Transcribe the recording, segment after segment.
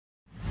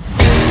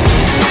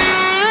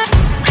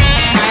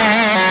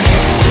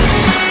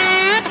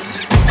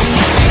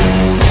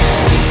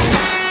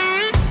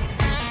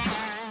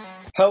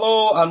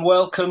and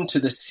welcome to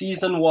the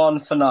Season 1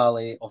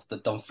 finale of the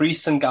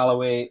Dumfries and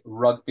Galloway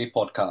Rugby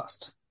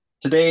Podcast.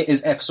 Today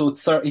is episode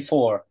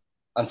 34,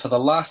 and for the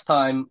last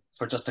time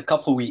for just a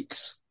couple of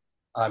weeks,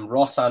 I'm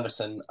Ross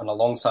Anderson, and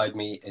alongside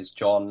me is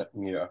John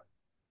Muir.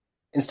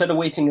 Instead of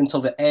waiting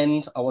until the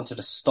end, I wanted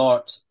to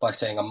start by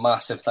saying a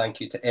massive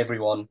thank you to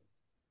everyone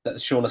that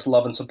has shown us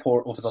love and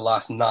support over the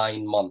last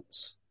 9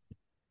 months.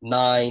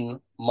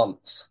 9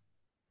 months.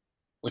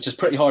 Which is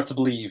pretty hard to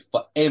believe,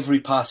 but every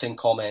passing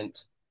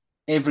comment,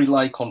 every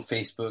like on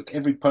Facebook,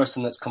 every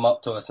person that's come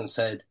up to us and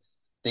said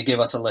they give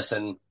us a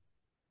listen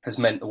has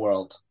meant the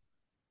world.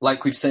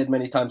 Like we've said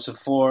many times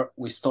before,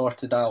 we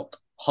started out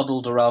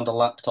huddled around a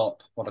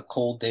laptop on a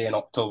cold day in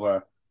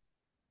October,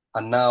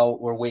 and now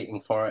we're waiting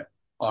for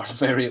our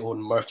very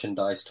own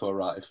merchandise to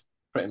arrive.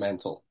 Pretty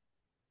mental.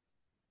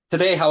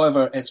 Today,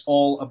 however, it's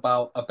all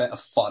about a bit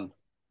of fun.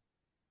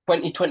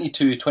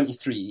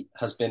 2022-23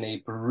 has been a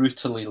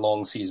brutally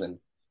long season,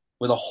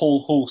 with a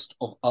whole host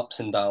of ups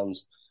and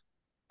downs,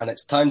 and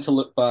it's time to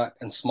look back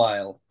and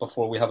smile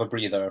before we have a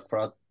breather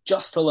for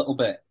just a little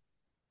bit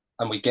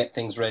and we get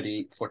things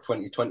ready for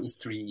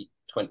 2023-24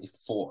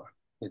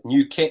 with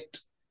new kit,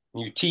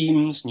 new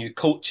teams, new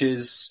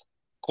coaches,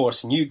 of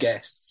course, new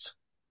guests,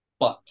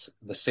 but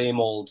the same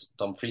old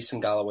Dumfries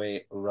and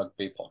Galloway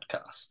Rugby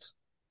Podcast.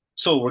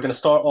 So we're going to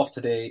start off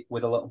today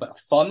with a little bit of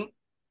fun.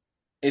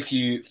 If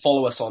you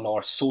follow us on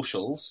our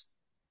socials,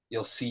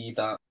 you'll see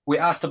that we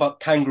asked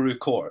about Kangaroo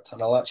Court,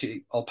 and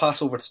I'll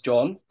pass over to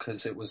John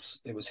because it was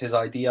his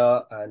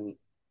idea. And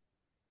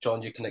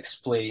John, you can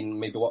explain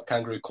maybe what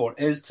Kangaroo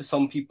Court is to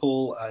some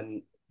people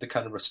and the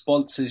kind of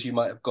responses you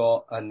might have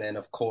got, and then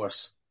of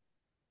course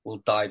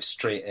we'll dive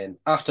straight in.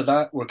 After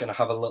that, we're going to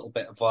have a little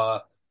bit of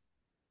a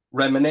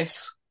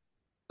reminisce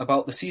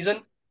about the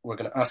season. We're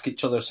going to ask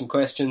each other some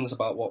questions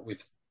about what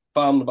we've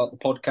found about the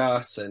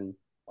podcast and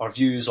our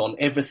views on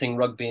everything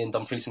rugby in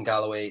Dumfries and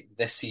Galloway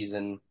this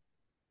season.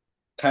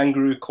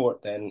 Kangaroo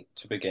Court then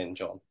to begin,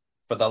 John.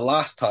 For the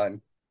last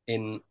time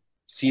in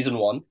season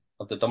 1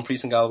 of the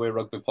Dumfries and Galloway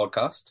Rugby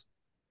Podcast.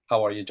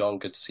 How are you, John?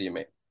 Good to see you,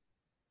 mate.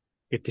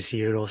 Good to see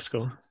you,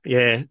 Roscoe.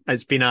 Yeah,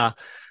 it's been a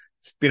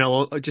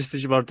long, just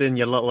as you were doing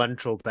your little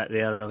intro bit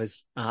there,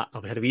 I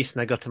had a wee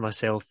snigger to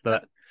myself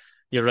that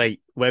you're right.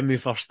 When we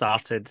first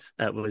started,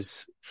 it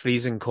was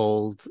freezing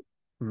cold,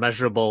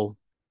 miserable,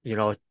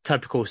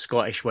 typical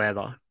Scottish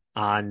weather.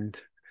 And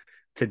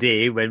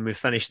today, when we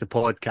finish the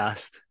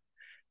podcast,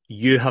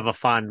 you have a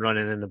fan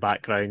running in the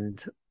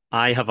background.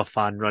 I have a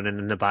fan running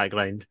in the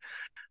background.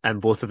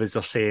 And both of us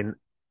are saying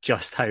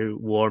just how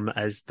warm it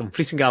is.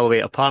 Dumfries and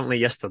Galloway, apparently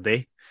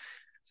yesterday,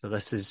 so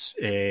this is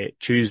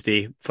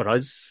Tuesday for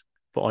us,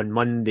 but on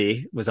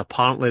Monday was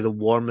apparently the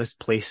warmest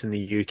place in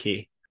the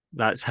UK.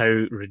 That's how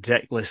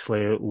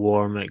ridiculously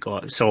warm it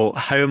got. So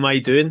how am I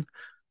doing?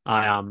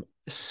 I am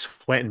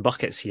sweating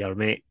buckets here,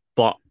 mate,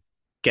 but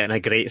getting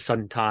a great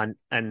suntan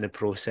in the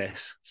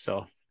process.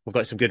 So we've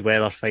got some good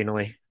weather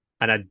finally.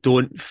 And I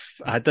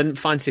didn't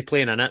fancy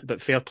playing in it,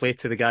 but fair play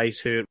to the guys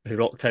who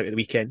rocked out at the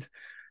weekend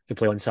to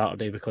play on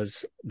Saturday,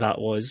 because that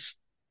was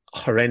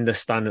horrendous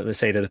standing at the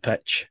side of the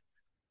pitch.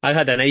 I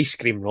had an ice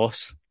cream,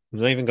 Ross. I'm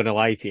not even going to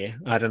lie to you.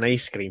 I had an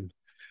ice cream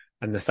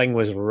and the thing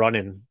was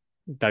running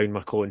down my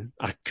cone.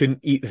 I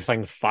couldn't eat the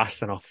thing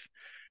fast enough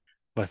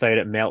without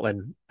it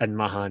melting in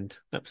my hand.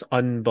 It was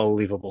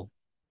unbelievable.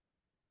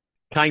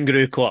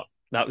 Kangaroo Court,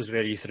 that was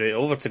where you threw it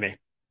over to me.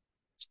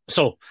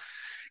 So,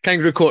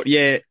 Kangaroo Court,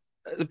 yeah,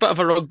 a bit of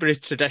a rugby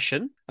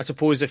tradition. I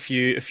suppose if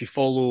you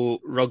follow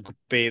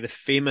rugby, the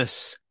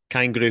famous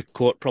Kangaroo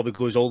Court probably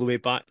goes all the way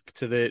back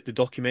to the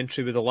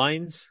documentary with the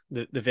Lions,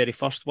 the very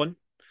first one,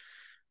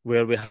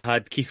 where we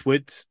had Keith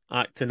Wood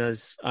acting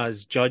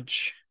as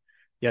judge.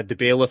 You had the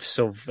bailiffs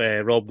of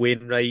Rob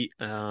Wainwright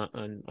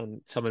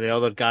and some of the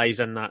other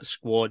guys in that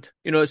squad.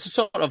 It's a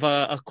sort of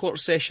a court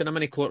session, a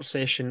mini court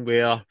session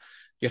where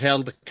you're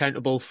held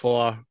accountable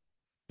for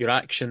your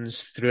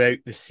actions throughout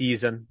the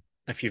season.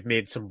 If you've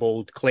made some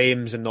bold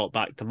claims and not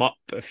backed them up,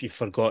 if you've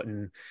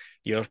forgotten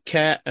your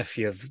kit, if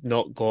you've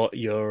not got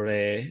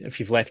if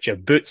you've left your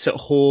boots at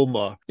home,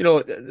 or,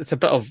 it's a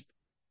bit of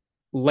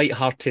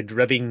light-hearted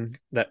ribbing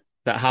that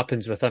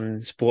happens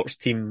within sports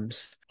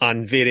teams,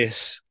 and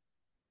various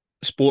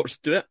sports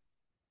do it.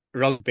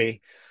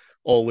 Rugby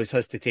always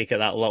has to take it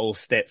that little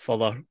step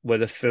further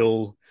with a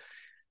full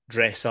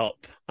dress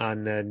up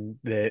and then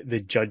the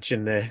judge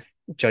in the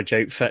judge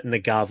outfit and the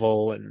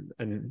gavel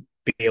and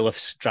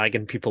bailiffs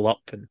dragging people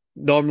up. And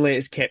normally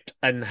it's kept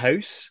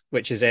in-house,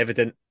 which is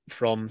evident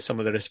from some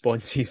of the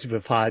responses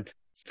we've had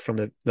from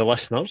the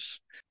listeners.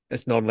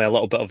 It's normally a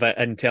little bit of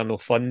internal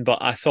fun, but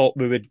I thought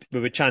we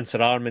would chance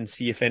our arm and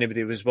see if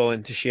anybody was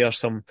willing to share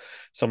some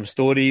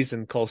stories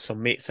and call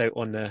some mates out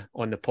on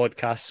the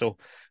podcast. So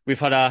we've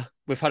had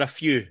a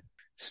few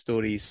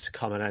stories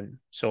coming in.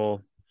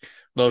 So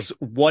there's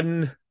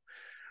one.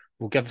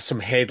 We'll give some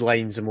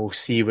headlines and we'll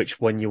see which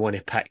one you want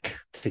to pick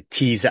to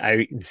tease it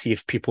out and see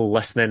if people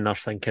listening are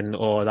thinking,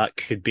 oh, that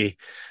could be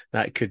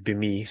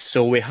me.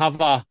 So we have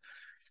a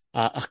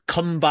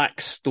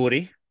comeback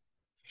story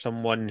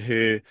someone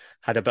who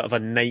had a bit of a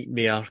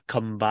nightmare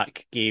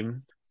comeback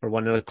game for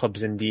one of the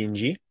clubs in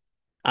D&G.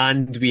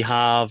 And we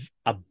have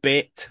a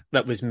bet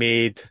that was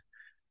made.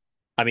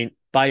 I mean,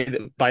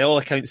 by all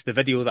accounts, the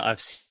video that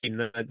I've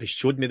seen, they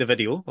showed me the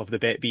video of the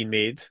bet being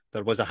made.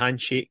 There was a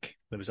handshake.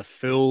 There was a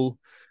full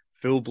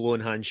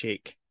blown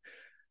handshake.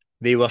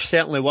 They were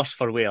certainly worse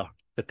for wear,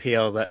 the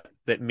pair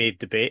that made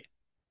the bet.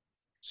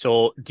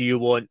 So, do you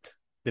want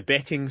the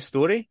betting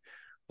story,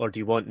 or do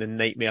you want the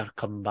nightmare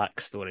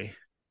comeback story?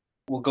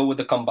 We'll go with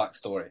the comeback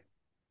story.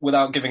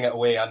 Without giving it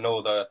away, I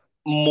know the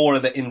more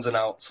of the ins and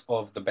outs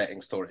of the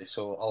betting story.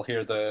 So I'll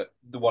hear the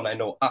one I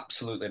know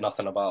absolutely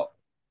nothing about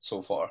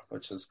so far,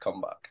 which is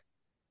comeback.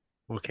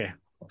 Okay.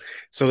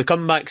 So the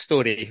comeback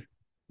story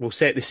will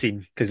set the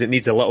scene because it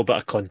needs a little bit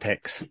of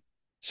context.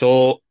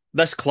 So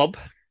this club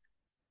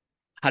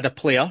had a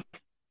player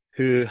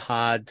who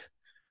had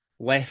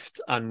left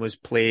and was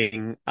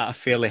playing at a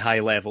fairly high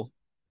level,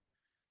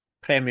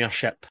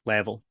 Premiership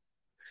level.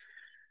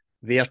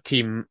 Their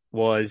team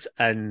was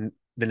in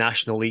the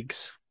National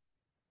Leagues,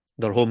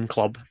 their home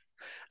club,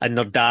 and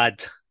their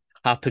dad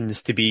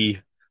happens to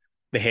be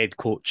the head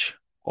coach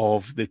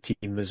of the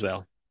team as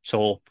well.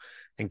 So,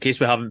 in case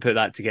we haven't put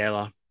that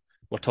together,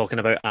 we're talking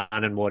about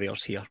Annan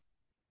Warriors here.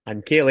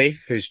 And Kaylee,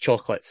 who's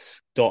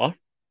Chocolate's daughter,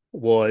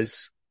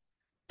 was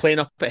playing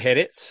up at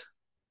Heriots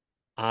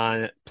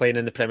and playing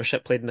in the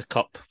Premiership, played in the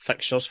Cup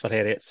fixtures for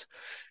Heriots.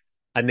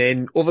 And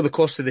then over the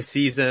course of the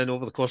season,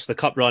 over the course of the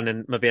Cup run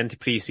and maybe into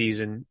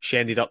pre-season, she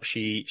ended up,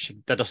 she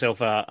did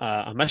herself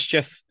a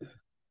mischief,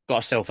 got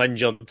herself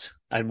injured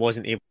and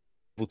wasn't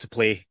able to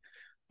play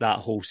that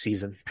whole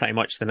season. Pretty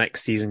much the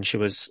next season she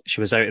was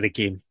out of the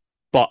game.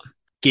 But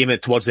game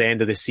it towards the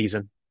end of the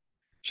season,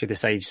 she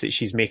decides that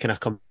she's making a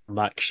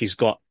comeback. She's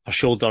got her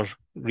shoulder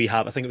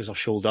rehab. I think it was her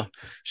shoulder.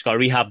 She's got a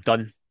rehab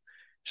done.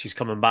 She's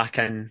coming back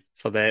in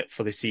for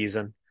the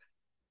season.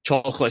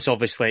 Chocolate's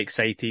obviously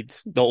excited.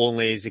 Not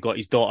only has he got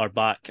his daughter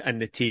back in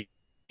the team,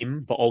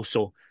 but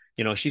also,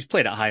 you know, she's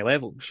played at a high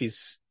level.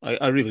 She's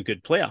a really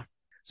good player.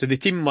 So the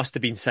team must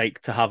have been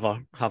psyched to have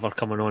her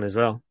coming on as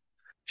well.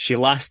 She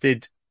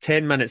lasted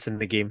 10 minutes in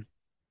the game,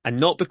 and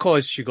not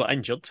because she got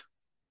injured,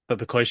 but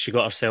because she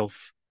got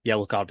herself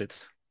yellow carded,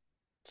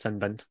 sin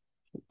binned,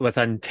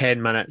 within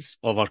 10 minutes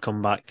of her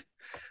comeback.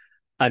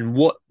 And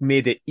what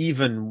made it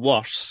even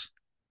worse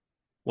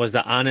was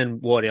that Annan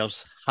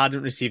Warriors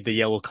hadn't received a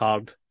yellow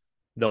card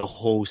the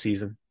whole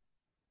season.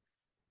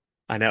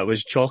 And it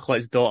was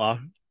Chocolate's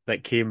daughter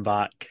that came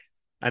back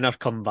in her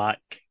comeback,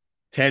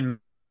 10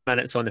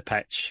 minutes on the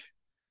pitch,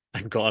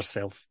 and got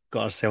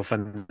herself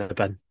in the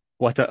bin.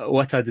 What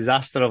a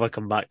disaster of a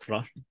comeback for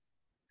her.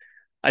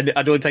 And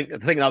I think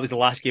that was the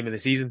last game of the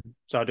season,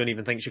 so I don't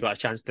even think she got a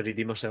chance to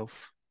redeem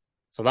herself.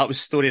 So that was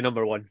story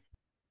number one.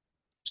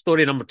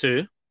 Story number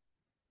two,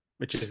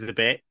 which is the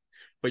bet,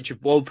 which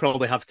we'll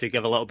probably have to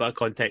give a little bit of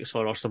context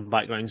for or some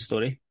background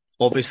story.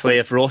 Obviously,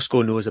 if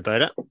Roscoe knows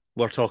about it,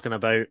 we're talking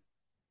about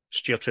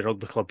Stewartry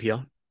Rugby Club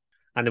here.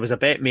 And there was a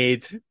bet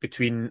made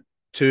between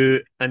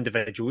two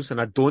individuals,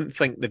 and I don't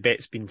think the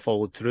bet's been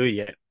followed through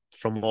yet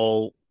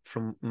from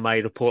my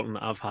reporting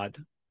that I've had.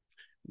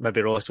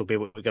 Maybe Ross will be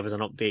able to give us an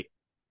update.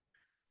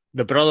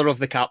 The brother of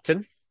the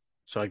captain.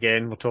 So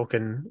again, we're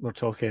talking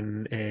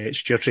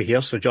Stewartry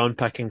here. So John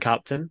Pickin,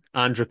 captain,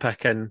 Andrew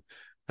Pickin,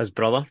 his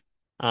brother,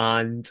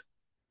 and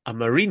a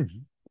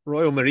Marine,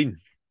 Royal Marine,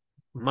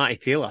 Matty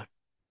Taylor,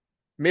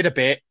 made a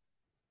bet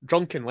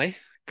drunkenly,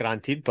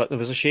 granted, but there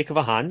was a shake of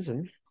a hands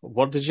and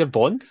word is your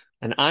bond.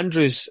 And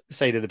Andrew's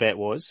side of the bet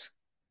was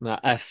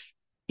that if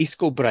East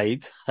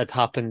Kilbride had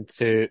happened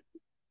to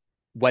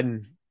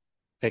win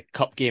the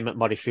cup game at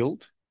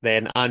Murrayfield,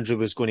 then Andrew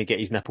was going to get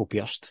his nipple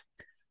pierced.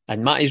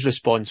 And Matty's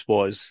response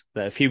was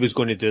that if he was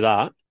going to do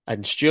that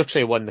and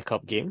Stewartry won the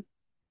cup game,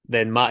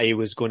 then Matty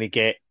was going to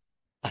get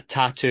a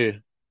tattoo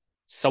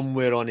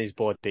somewhere on his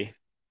body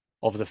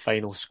of the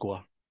final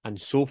score. And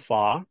so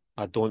far,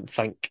 I don't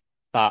think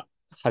that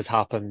has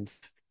happened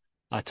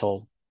at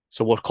all.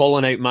 So we're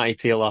calling out Matty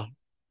Taylor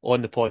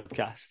on the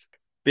podcast.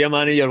 Be a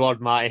man of your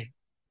word, Matty.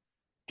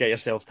 Get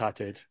yourself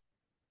tattooed.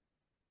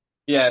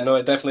 Yeah, no,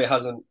 it definitely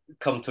hasn't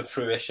come to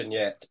fruition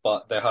yet,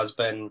 but there has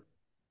been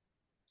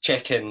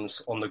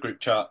check-ins on the group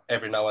chat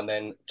every now and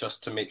then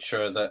just to make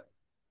sure that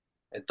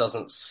it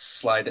doesn't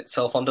slide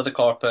itself under the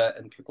carpet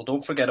and people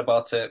don't forget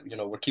about it. You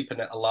know, we're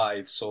keeping it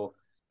alive. So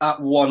at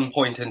one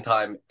point in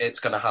time, it's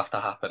going to have to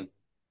happen.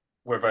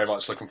 We're very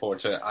much looking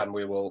forward to it, and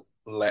we will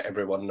let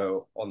everyone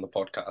know on the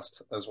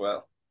podcast as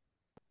well.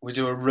 We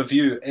do a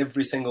review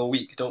every single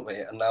week, don't we?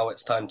 And now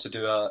it's time to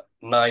do a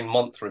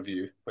 9-month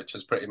review, which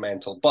is pretty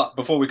mental. But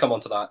before we come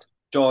on to that,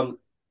 John,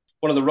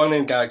 one of the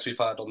running gags we've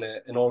had on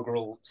the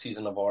inaugural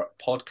season of our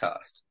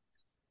podcast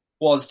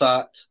was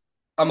that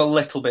I'm a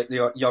little bit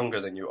younger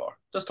than you are.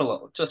 Just a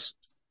little, just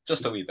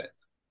a wee bit.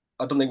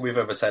 I don't think we've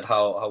ever said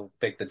how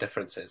big the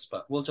difference is,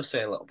 but we'll just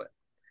say a little bit.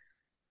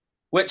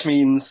 Which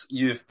means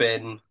you've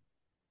been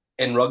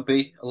in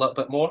rugby a little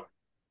bit more.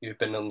 You've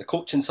been on the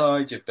coaching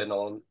side, you've been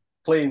on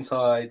playing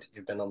side,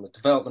 you've been on the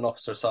development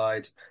officer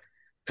side,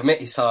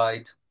 committee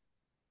side,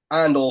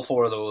 and all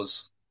four of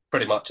those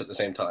pretty much at the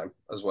same time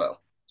as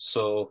well.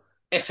 So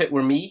if it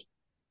were me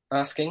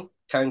asking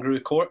Kangaroo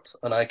Court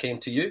and I came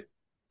to you,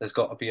 there's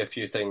got to be a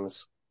few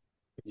things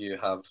you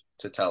have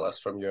to tell us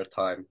from your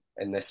time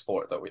in this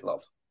sport that we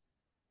love.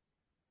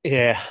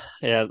 Yeah,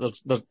 yeah.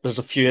 There's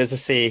a few, as I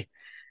say,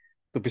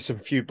 there'll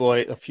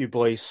be a few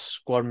boys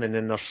squirming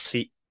in their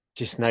seat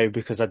just now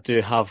because I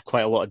do have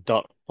quite a lot of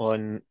dirt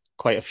on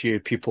quite a few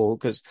people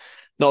because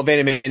not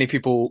very many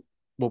people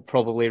will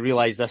probably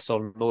realise this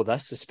or know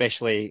this,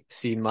 especially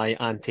seeing my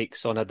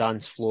antics on a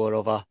dance floor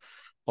of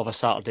a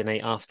Saturday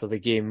night after the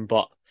game.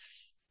 But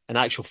in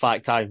actual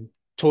fact, I'm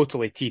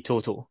totally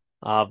teetotal.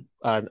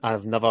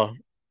 I've never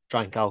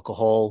drank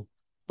alcohol.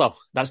 Well,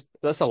 that's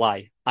a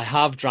lie. I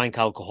have drank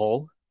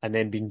alcohol and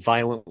then been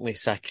violently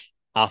sick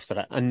after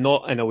it, and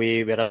not in a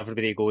way where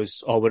everybody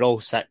goes, "Oh, we're all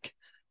sick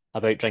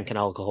about drinking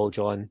alcohol,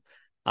 John."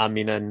 I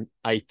mean, and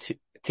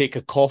take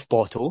a cough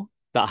bottle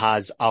that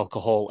has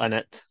alcohol in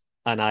it,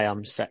 and I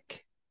am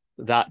sick.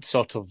 That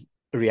sort of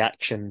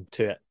reaction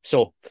to it.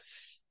 So,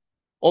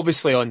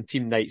 obviously, on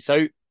team nights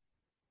out,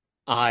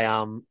 I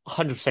am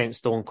 100%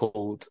 stone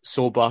cold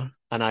sober,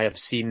 and I have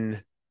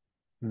seen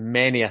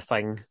many a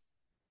thing.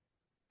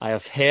 I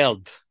have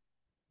heard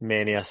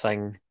many a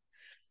thing,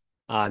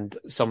 and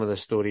some of the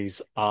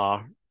stories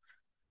are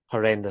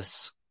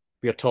horrendous.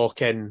 We are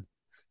talking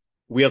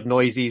weird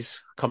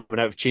noises coming out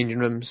of changing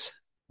rooms.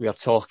 We are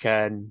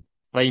talking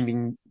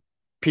finding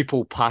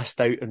people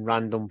passed out in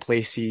random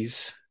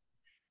places.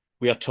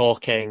 We are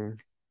talking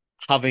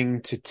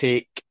having to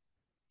take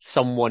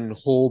someone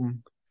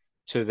home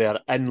to their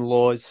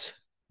in-laws,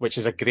 which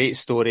is a great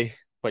story,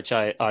 which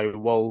I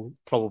will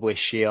probably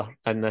share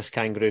in this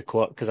kangaroo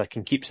court because I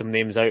can keep some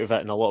names out of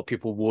it and a lot of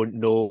people won't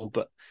know,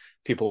 but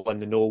people in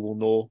the know will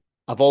know.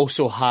 I've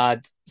also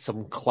had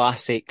some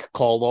classic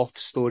call-off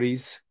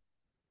stories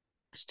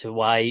as to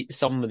why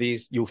some of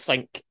these you'll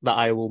think that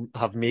I will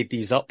have made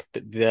these up,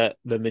 but the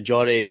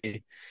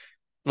majority,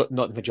 not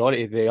the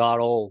majority, they are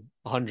all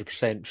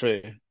 100%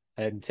 true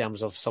in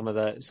terms of some of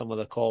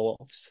the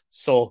call-offs.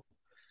 So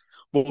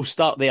we'll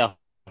start there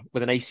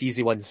with a nice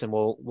easy ones, and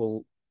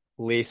we'll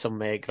lay some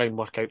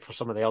groundwork out for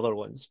some of the other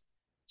ones.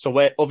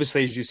 So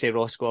obviously, as you say,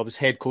 Roscoe, I was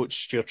head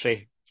coach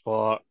Stewartry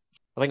for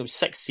I think it was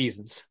 6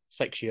 seasons,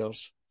 6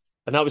 years,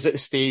 and that was at the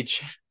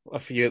stage.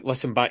 If you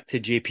listen back to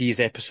JP's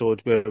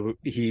episode where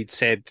he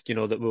said,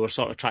 that we were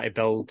sort of trying to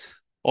build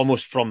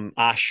almost from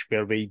ash,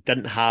 where we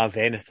didn't have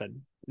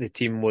anything. The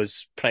team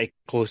was pretty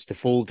close to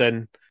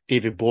folding.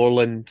 David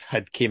Borland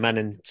had came in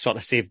and sort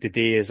of saved the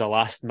day as a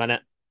last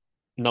minute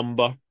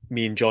number.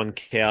 Me and John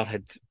Kerr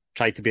had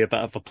tried to be a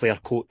bit of a player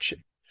coach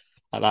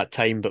at that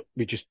time, but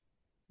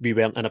we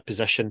weren't in a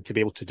position to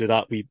be able to do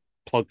that. We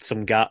plugged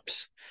some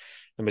gaps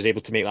and was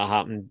able to make that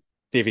happen.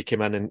 Davey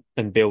came in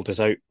and bailed us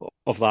out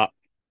of that.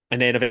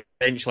 And then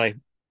eventually,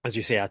 as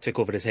you say, I took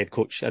over as head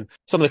coach. And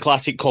some of the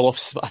classic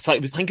call-offs, I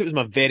think it was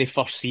my very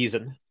first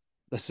season.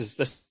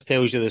 This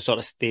tells you the sort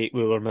of state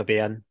we were maybe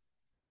in.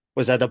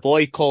 Was I had a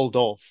boy called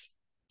off,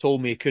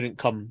 told me he couldn't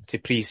come to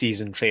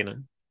pre-season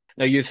training.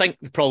 Now, you think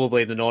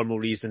probably the normal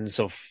reasons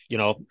of,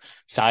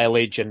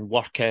 silage and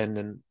working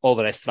and all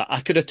the rest of it. I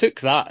could have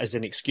took that as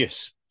an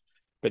excuse.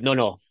 But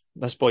no,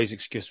 this boy's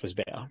excuse was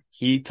better.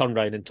 He turned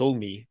around and told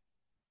me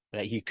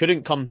that he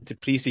couldn't come to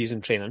pre-season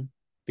training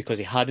because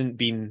he hadn't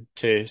been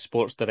to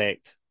Sports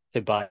Direct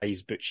to buy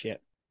his boots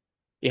yet.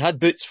 He had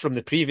boots from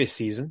the previous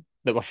season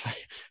that were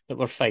that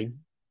were fine.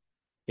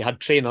 He had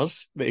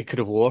trainers that he could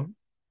have worn,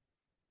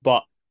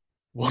 but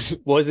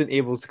wasn't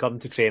able to come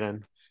to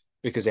training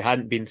because he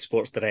hadn't been to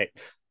Sports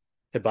Direct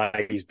to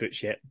buy his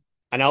boots yet.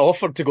 And I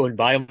offered to go and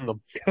buy him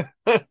them.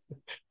 I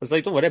was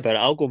like, "Don't worry about it.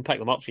 I'll go and pick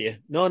them up for you."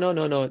 No.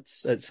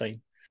 It's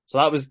fine. So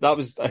that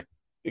was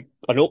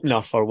an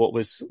opener for what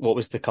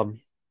was to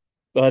come.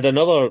 I had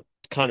another.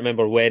 Can't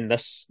remember when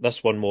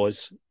this one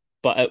was,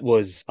 but it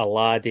was a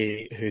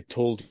laddie who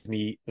told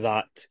me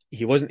that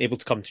he wasn't able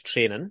to come to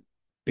training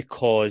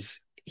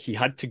because he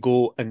had to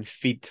go and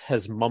feed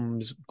his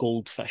mum's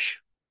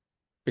goldfish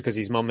because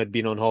his mum had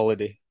been on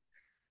holiday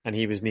and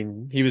he was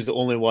the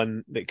only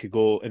one that could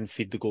go and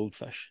feed the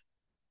goldfish.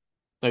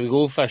 Now the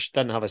goldfish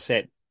didn't have a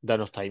set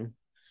dinner time,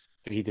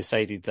 but he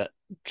decided that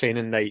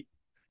training night.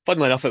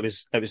 Funnily enough, it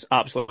was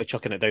absolutely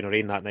chucking it down a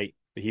rain that night.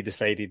 But he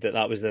decided that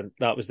that was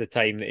the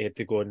time that he had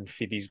to go and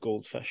feed his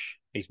goldfish,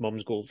 his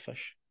mum's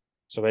goldfish.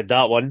 So I had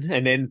that one,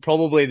 and then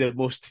probably the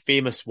most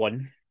famous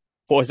one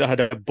was I had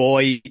a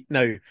boy.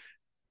 Now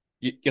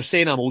you're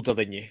saying I'm older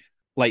than you.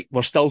 Like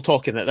we're still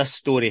talking that this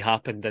story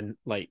happened in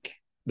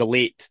like the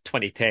late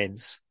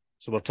 2010s.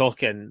 So we're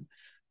talking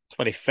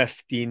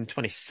 2015,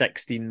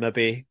 2016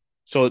 maybe.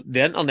 So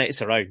the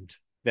internet's around.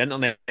 The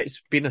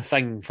internet's been a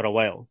thing for a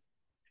while.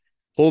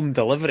 Home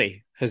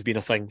delivery has been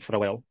a thing for a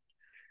while.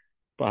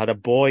 But I had a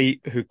boy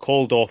who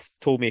called off,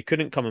 told me he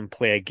couldn't come and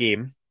play a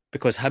game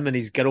because him and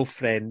his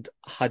girlfriend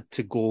had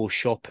to go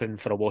shopping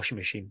for a washing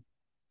machine.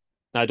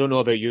 Now, I don't know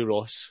about you,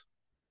 Ross,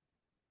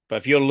 but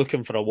if you're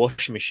looking for a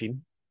washing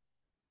machine,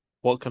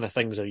 what kind of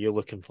things are you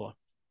looking for?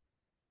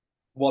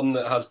 one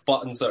that has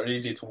buttons that are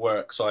easy to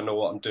work, so I know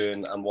what I'm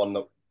doing, and one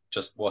that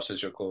just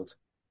washes your clothes.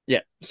 Yeah.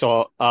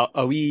 So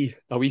a wee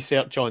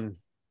search on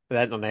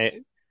the internet,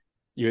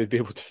 you would be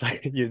able to find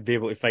you'd be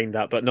able to find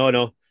that. But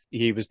no,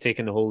 he was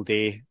taking the whole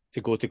day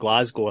to go to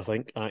Glasgow, I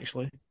think,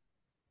 actually,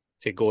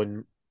 to go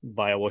and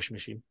buy a washing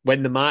machine.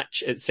 When the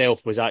match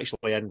itself was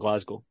actually in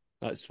Glasgow.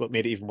 That's what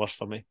made it even worse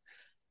for me.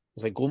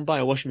 It's like, go and buy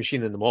a washing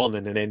machine in the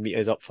morning and then meet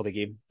us up for the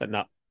game. But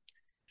nah.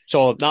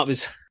 So that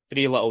was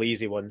three little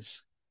easy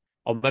ones.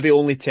 I'll maybe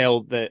only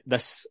tell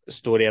this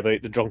story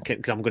about the drunken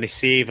because I'm going to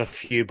save a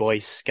few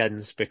boys'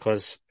 skins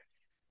because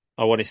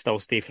I want to still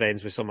stay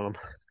friends with some of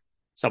them.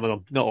 Some of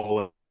them, not all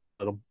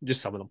of them,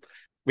 just some of them.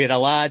 We had a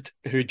lad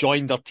who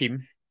joined our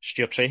team,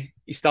 Stuartry.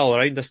 He's still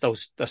around.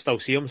 I still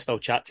see him, still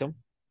chat to him.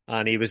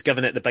 And he was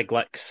giving it the big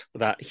licks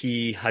that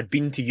he had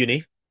been to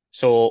uni,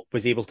 so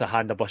was able to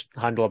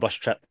handle a bus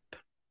trip.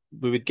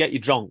 We would get you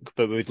drunk,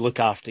 but we would look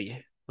after you.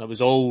 That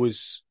was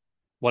always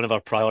one of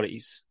our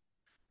priorities,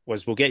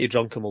 was we'll get you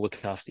drunk and we'll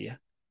look after you.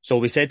 So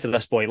we said to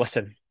this boy,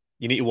 listen,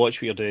 you need to watch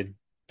what you're doing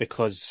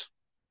because,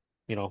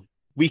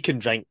 we can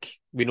drink.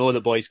 We know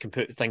that boys can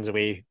put things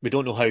away. We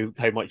don't know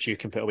how much you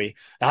can put away.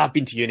 I have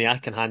been to uni. I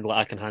can handle it.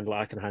 I can handle it.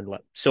 I can handle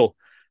it. So,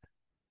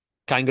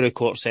 kangaroo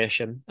court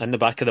session in the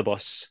back of the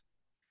bus.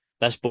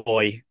 This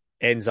boy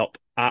ends up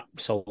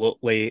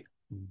absolutely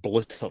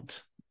bluttered.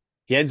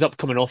 He ends up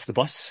coming off the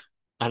bus,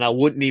 and I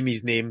won't name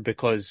his name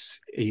because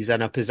he's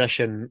in a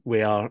position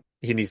where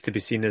he needs to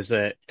be seen as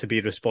to be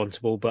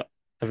responsible, but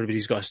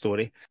everybody's got a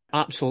story.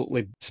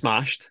 Absolutely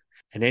smashed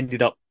and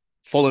ended up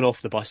falling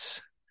off the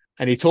bus.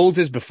 And he told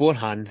us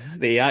beforehand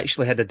that he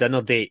actually had a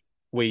dinner date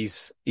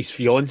with his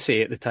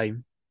fiancée at the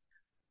time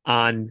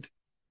and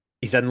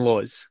his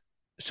in-laws.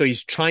 So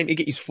he's trying to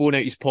get his phone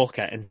out his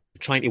pocket and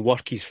trying to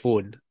work his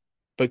phone,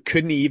 but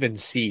couldn't even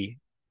see.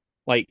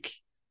 Like,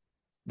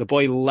 the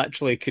boy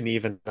literally couldn't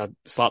even have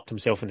slapped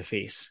himself in the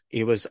face.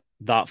 He was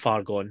that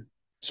far gone.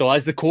 So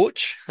as the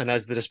coach and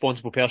as the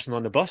responsible person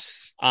on the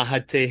bus, I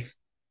had to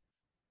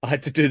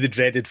do the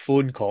dreaded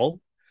phone call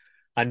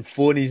and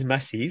phone his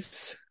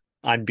missus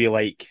and be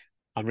like,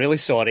 I'm really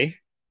sorry,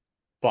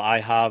 but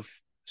I have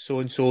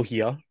so-and-so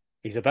here.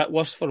 He's a bit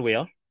worse for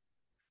wear.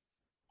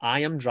 I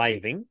am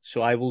driving,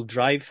 so I will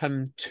drive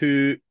him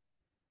to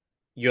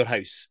your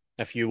house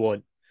if you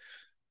want.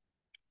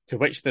 To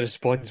which the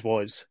response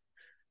was,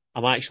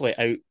 I'm actually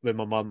out with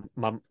my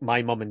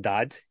mum and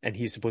dad, and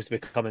he's supposed to be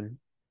coming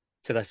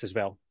to this as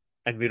well.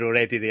 And we're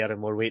already there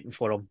and we're waiting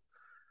for him.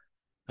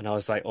 And I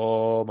was like,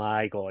 oh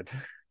my God,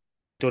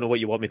 don't know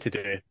what you want me to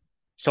do.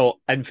 So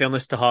in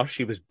fairness to her,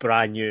 she was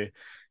brand new.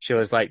 She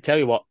was like, tell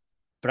you what,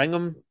 bring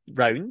him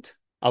round.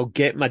 I'll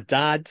get my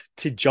dad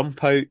to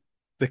jump out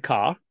the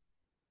car.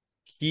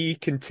 He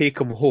can take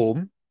him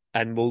home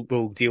and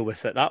we'll deal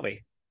with it that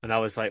way. And I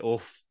was like,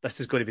 oh,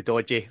 this is going to be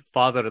dodgy.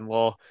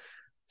 Father-in-law,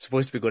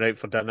 supposed to be going out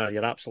for dinner.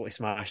 You're absolutely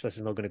smashed. This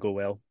is not going to go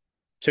well.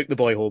 Took the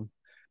boy home,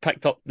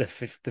 picked up the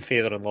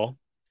father-in-law.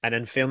 And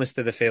in fairness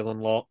to the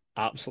father-in-law,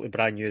 absolutely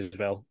brand new as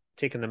well.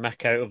 Taking the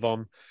mick out of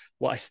him.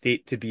 What a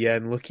state to be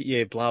in. Look at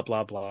you, blah,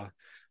 blah, blah.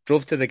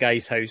 Drove to the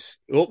guy's house.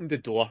 We opened the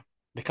door,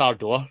 the car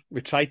door.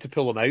 We tried to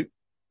pull him out.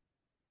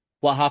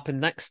 What happened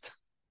next?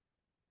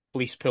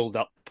 Police pulled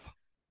up.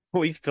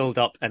 Police pulled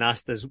up and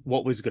asked us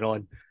what was going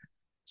on.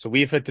 So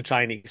we've had to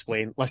try and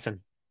explain,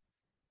 listen,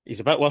 he's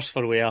a bit worse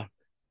for wear.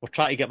 We're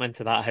trying to get him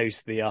into that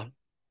house there.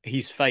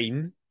 He's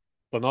fine.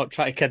 We're not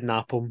trying to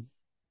kidnap him.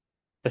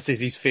 This is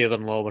his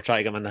father-in-law. We're trying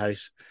to get him in the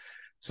house.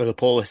 So the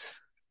police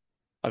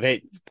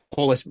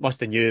must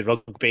have knew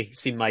rugby,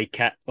 seen my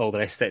kit, all the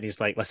rest of it, and he's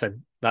like,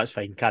 listen, that's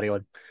fine, carry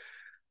on.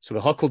 So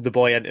we huckled the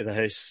boy into the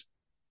house,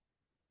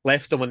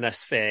 left him on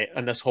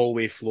this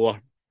hallway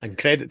floor, and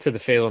credit to the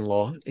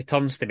father-in-law, he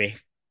turns to me,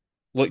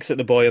 looks at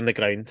the boy on the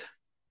ground,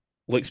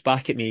 looks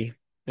back at me,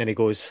 and he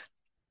goes,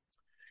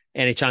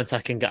 any chance I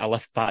can get a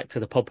lift back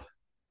to the pub?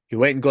 He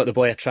went and got the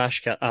boy a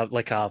trash can,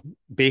 like a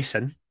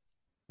basin,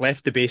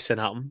 left the basin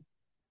at him,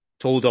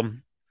 told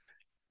him,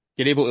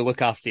 you're able to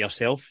look after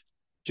yourself.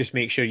 Just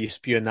make sure you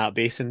spew in that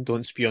basin.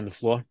 Don't spew on the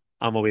floor.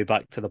 I'm away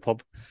back to the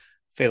pub.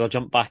 Father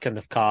jumped back in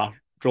the car,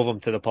 drove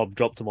him to the pub,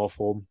 dropped him off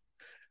home,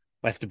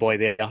 left the boy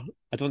there.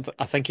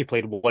 I think he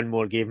played one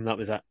more game and that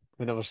was it.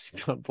 We never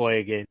seen that boy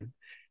again.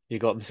 He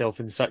got himself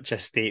in such a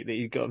state that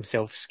he got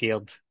himself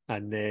scared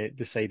and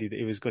decided that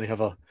he was going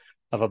to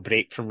have a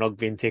break from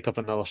rugby and take up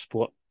another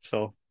sport.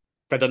 So,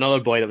 but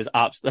another boy that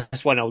was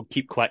this one I'll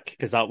keep quick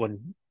because that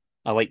one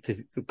I like to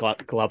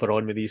glabber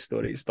on with these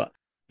stories. But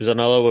there's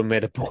another one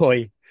where a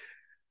boy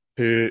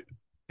who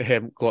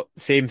got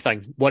same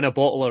thing, won a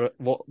bottle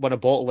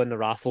in the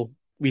raffle.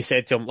 We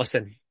said to him,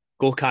 listen,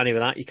 go canny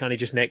with that. You can't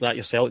just neck that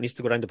yourself. It needs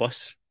to go around the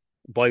bus.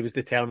 The boy was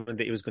determined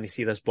that he was going to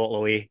see this bottle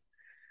away.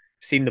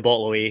 Seen the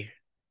bottle away.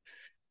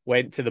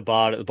 Went to the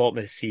bar at the bottom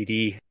of the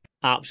CD.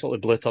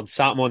 Absolutely bluttered.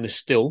 Sat him on the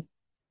stool.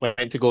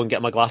 Went to go and get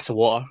him a glass of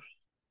water.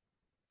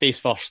 Face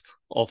first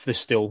off the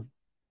stool.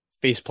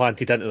 Face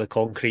planted into the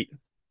concrete.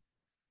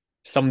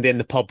 Somebody in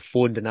the pub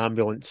phoned an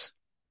ambulance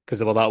because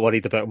they were that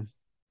worried about him.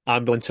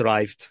 Ambulance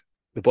arrived.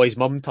 The boy's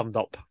mum turned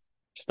up.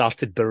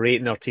 started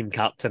berating our team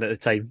captain at the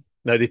time.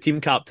 Now, the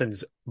team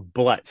captain's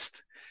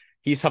blitzed.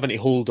 He's having to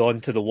hold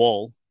on to the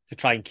wall to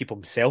try and keep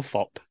himself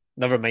up,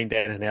 never mind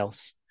anything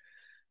else.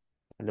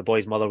 And the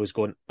boy's mother was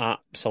going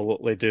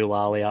absolutely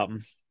doolally at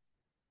him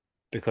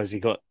because he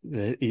got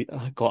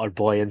our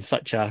boy in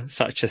such a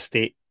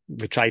state.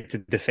 We tried to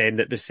defend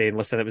it by saying,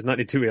 listen, it was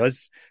nothing to do with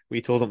us.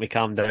 We told him to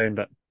calm down,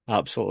 but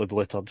absolutely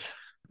bluttered.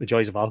 The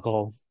joys of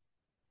alcohol.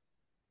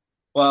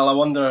 Well, I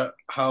wonder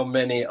how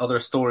many other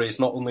stories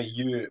not only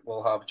you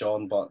will have,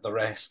 John, but the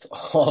rest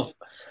of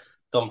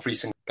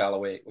Dumfries and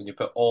Galloway when you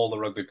put all the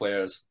rugby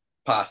players,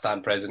 past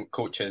and present,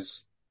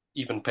 coaches,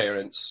 even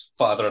parents,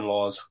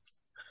 father-in-laws,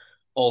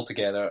 all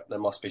together. There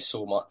must be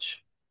so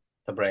much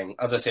to bring.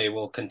 As I say,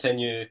 we'll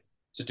continue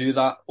to do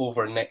that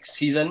over next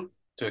season,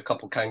 do a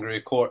couple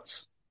kangaroo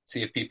courts,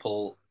 see if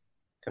people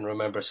can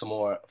remember some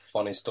more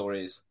funny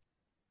stories.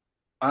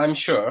 I'm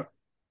sure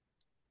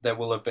there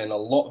will have been a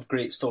lot of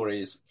great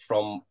stories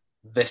from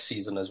this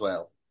season as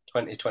well,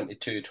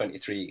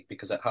 2022-23,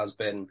 because it has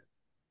been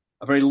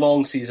a very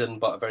long season,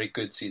 but a very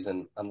good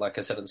season. And like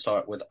I said at the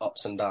start, with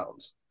ups and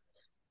downs.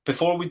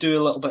 Before we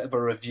do a little bit of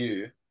a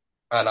review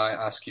and I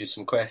ask you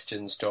some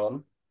questions,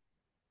 John,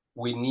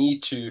 we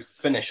need to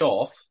finish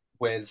off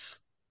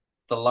with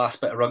the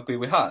last bit of rugby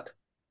we had.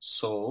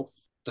 So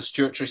the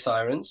Stewartry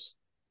Sirens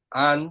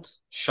and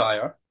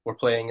Shire were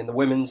playing in the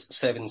Women's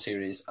Seven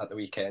Series at the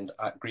weekend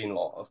at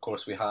Greenlaw. Of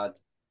course, we had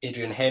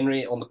Adrian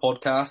Henry on the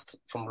podcast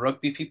from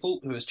Rugby People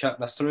who was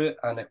chatting us through it,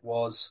 and it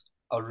was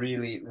a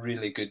really,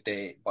 really good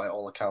day by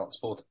all accounts,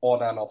 both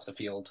on and off the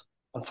field.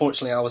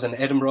 Unfortunately, I was in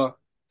Edinburgh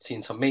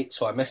seeing some mates,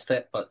 so I missed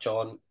it. But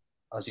John,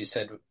 as you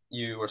said,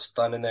 you were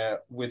standing there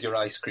with your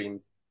ice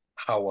cream.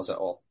 How was it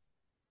all?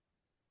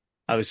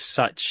 It was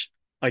such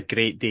a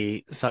great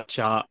day, such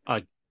a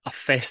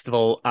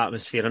festival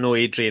atmosphere. I know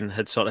Adrian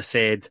had sort of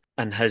said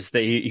in his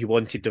that he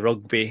wanted the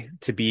rugby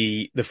to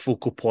be the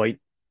focal point,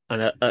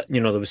 and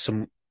there was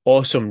some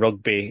awesome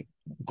rugby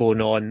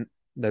going on.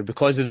 Now,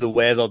 because of the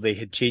weather, they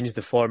had changed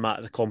the format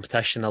of the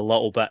competition a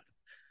little bit,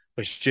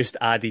 which just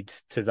added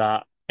to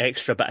that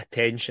extra bit of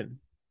tension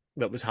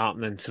that was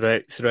happening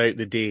throughout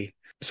the day.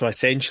 So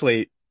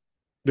essentially,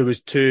 there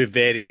was two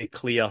very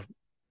clear,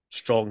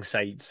 strong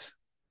sides.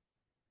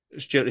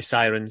 Stewartry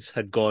Sirens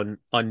had gone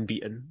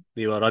unbeaten.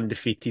 They were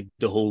undefeated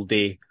the whole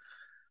day,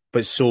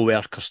 but so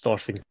were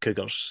Corstorphine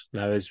Cougars.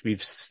 Now, as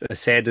we've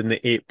said in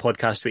the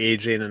podcast with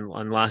Adrian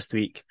and last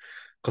week,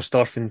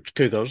 Corstorphine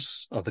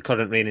Cougars are the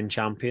current reigning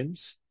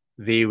champions.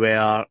 They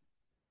were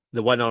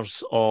the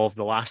winners of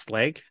the last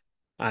leg,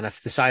 and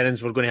if the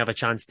Sirens were going to have a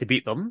chance to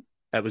beat them,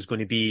 it was going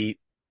to be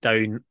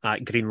down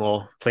at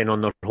Greenlaw playing on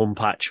their home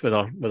patch with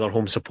our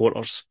home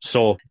supporters.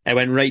 So it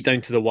went right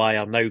down to the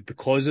wire. Now,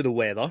 because of the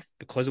weather,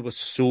 because it was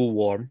so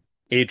warm,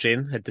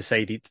 Adrian had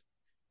decided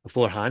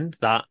beforehand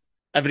that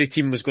every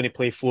team was going to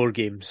play 4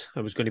 games.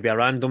 It was going to be a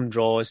random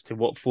draw as to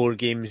what 4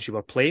 games you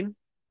were playing.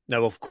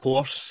 Now, of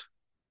course,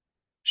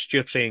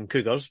 Stewartry and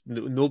Cougars,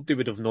 nobody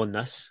would have known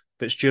this,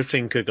 but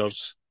Stewartry and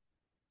Cougars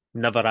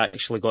never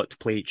actually got to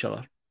play each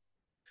other.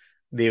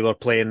 They were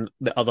playing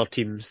the other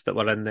teams that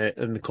were in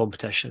the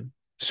competition.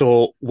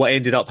 So what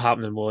ended up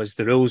happening was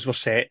the rules were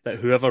set that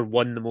whoever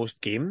won the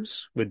most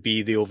games would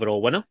be the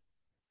overall winner.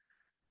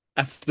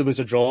 If there was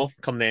a draw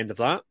come the end of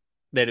that,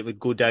 then it would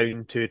go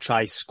down to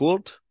tries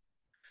scored.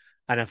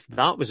 And if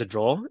that was a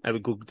draw, it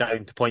would go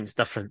down to points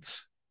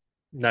difference.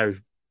 Now,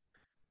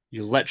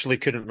 you literally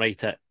couldn't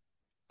write it.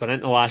 But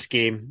into the last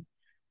game,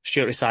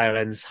 Stewartry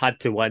Sirens had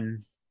to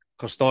win.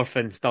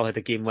 Corstorphine still had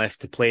a game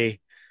left to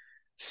play.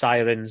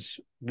 Sirens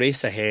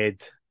race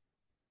ahead.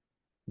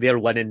 They're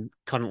winning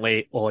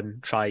currently on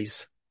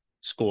tries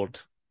scored.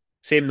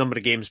 Same number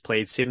of games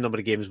played, same number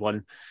of games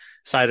won.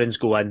 Sirens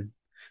go in,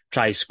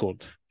 tries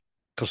scored.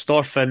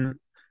 Corstorphine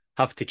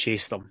have to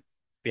chase them.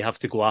 They have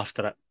to go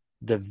after it.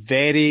 The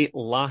very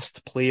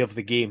last play of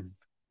the game,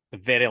 the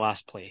very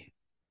last play,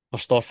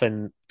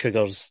 Corstorphine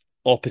Cougars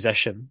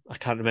opposition, I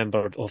can't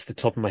remember off the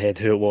top of my head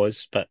who it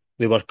was, but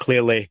they were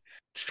clearly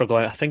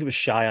struggling. I think it was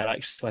Shire,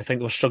 actually. I think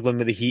they were struggling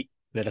with the heat.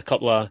 They had a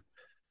couple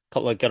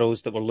of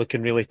girls that were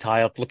looking really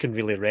tired, looking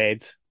really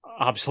red.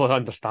 Absolutely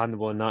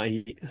understandable in that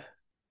heat.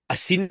 I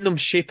seen them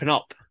shaping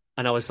up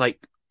and I was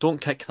like, don't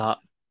kick that.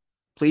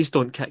 Please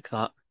don't kick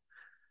that.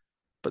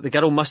 But the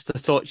girl must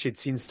have thought she'd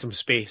seen some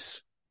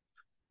space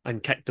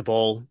and kicked the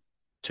ball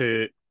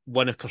to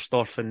one of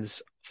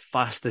Corstorphine's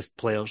fastest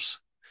players.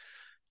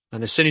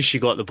 And as soon as she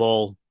got the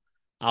ball,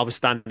 I was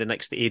standing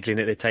next to Adrian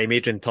at the time.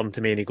 Adrian turned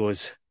to me and he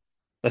goes,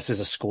 this is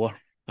a score.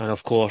 And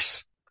of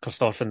course,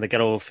 Corstorphine, the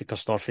girl for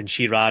Corstorphine,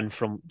 she ran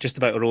from just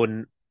about her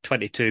own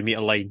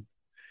 22-metre line,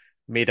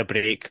 made a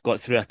break, got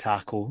through a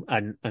tackle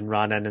and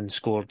ran in and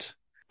scored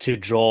to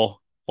draw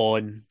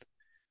on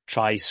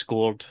tries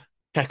scored.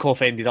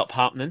 Kick-off ended up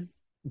happening.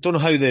 Don't know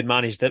how they'd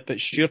managed it, but I'm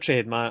sure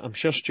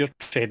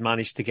Stewartry had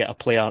managed to get a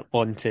player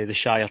onto the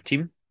Shire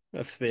team.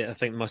 I think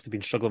they must have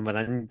been struggling with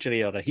an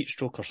injury or a heat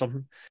stroke or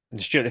something. And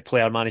the Stewartry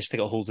player managed to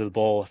get a hold of the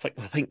ball.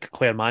 I think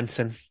Claire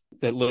Manson,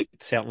 that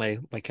looked certainly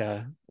like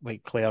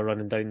Claire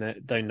running down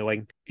the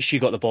wing. She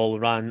got the ball,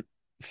 ran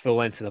full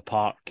length of the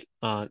park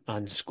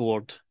and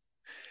scored,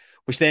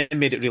 which then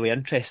made it really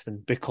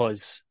interesting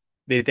because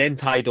they then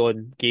tied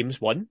on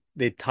games won.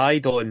 They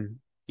tied on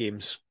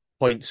games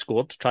points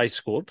scored, tries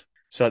scored.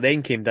 So it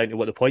then came down to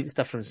what the points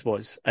difference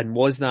was. And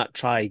was that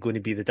try going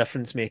to be the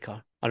difference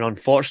maker? And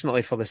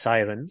unfortunately for the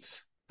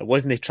Sirens, it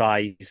wasn't the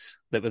tries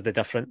that were the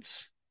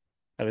difference.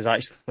 It was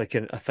actually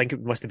I think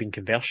it must have been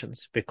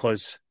conversions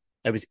because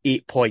it was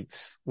 8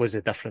 points was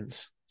the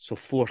difference. So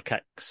 4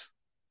 kicks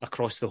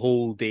across the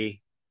whole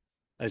day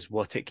is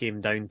what it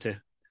came down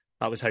to.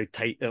 That was how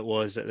tight it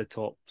was at the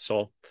top.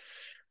 So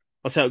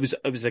I'll say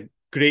it was a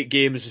great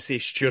game, as you say,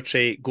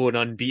 Stuartry going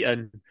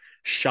unbeaten.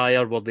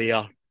 Shire were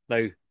there.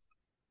 Now,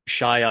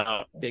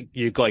 Shire,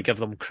 you've got to give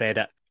them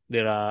credit.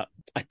 They're a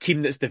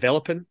team that's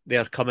developing.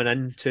 They're coming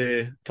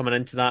into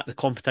that. The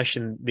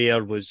competition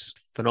there was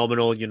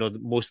phenomenal. You know,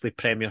 mostly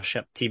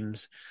Premiership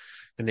teams,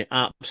 and they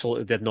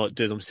absolutely did not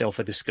do themselves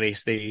a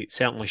disgrace. They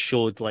certainly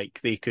showed like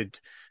they could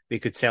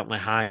certainly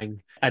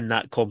hang in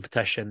that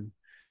competition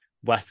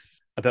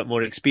with a bit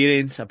more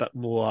experience, a bit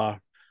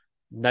more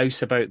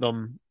nous about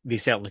them. They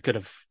certainly could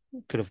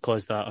have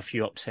caused a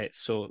few upsets.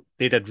 So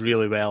they did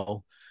really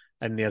well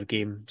in their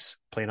games,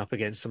 playing up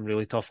against some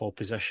really tough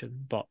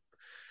opposition. But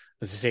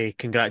as I say,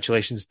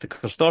 congratulations to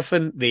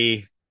Corstorphine.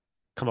 They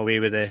come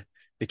away with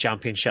the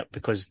championship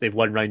because they've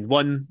won round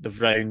 1,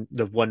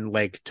 they've won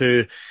leg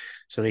 2,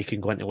 so they can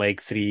go into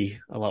leg 3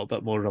 a little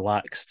bit more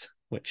relaxed,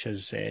 which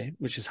is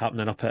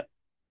happening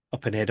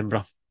up in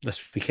Edinburgh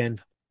this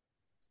weekend.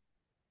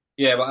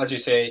 Yeah, but as you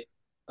say,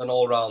 an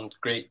all-round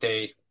great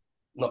day,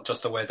 not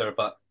just the weather,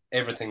 but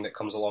everything that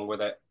comes along with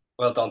it.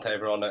 Well done to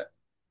everyone at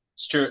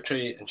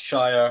Stuartry and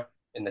Shire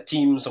in the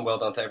teams, and well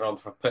done to everyone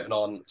for putting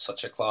on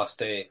such a class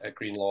day at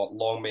Greenlaw.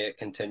 Long may it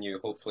continue.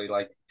 Hopefully,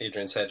 like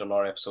Adrian said on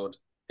our episode,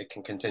 it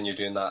can continue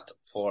doing that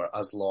for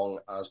as long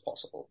as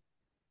possible.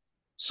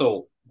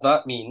 So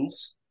that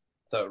means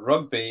that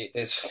rugby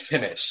is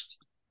finished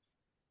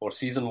for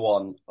season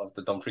 1 of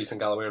the Dumfries and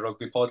Galloway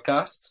Rugby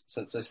podcast.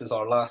 Since this is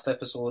our last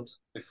episode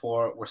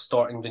before we're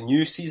starting the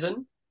new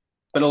season,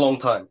 been a long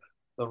time.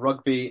 The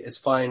rugby is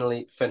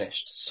finally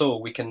finished, so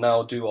we can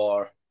now do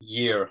our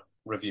year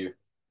review,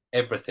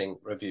 everything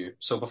review.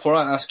 So before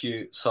I ask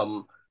you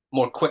some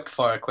more quick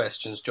fire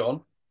questions,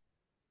 John,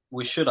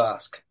 we should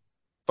ask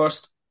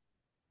first,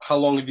 how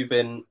long have you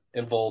been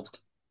involved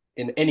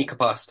in any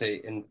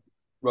capacity in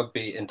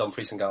rugby in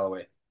Dumfries and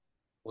Galloway?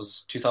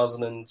 Was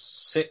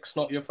 2006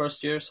 not your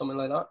first year, something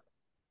like that?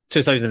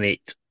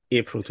 2008,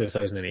 April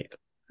 2008.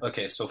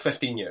 Okay, so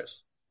 15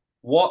 years.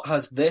 What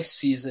has this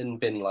season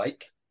been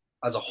like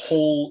as a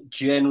whole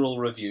general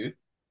review?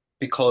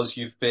 Because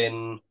you've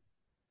been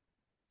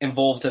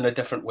involved in a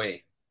different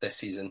way this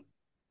season.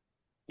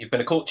 You've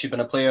been a coach, you've been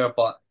a player,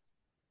 but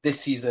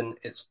this season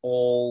it's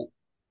all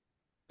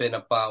been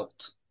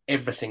about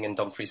everything in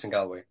Dumfries and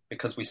Galloway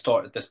because we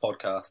started this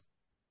podcast.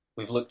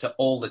 We've looked at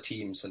all the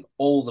teams and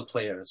all the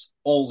players,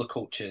 all the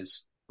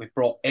coaches. We've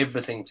brought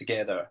everything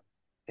together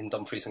in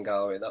Dumfries and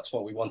Galloway. That's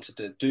what we wanted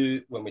to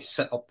do when we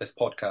set up this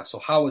podcast. So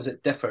how has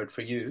it differed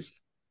for you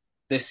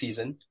this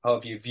season? How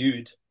have you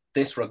viewed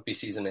this rugby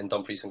season in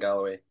Dumfries and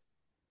Galloway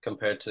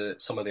compared to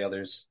some of the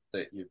others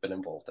that you've been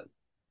involved in?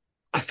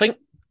 I think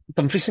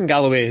Dumfries and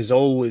Galloway has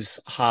always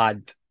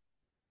had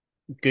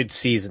good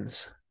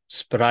seasons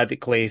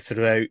sporadically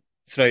throughout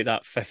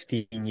that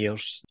 15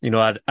 years. You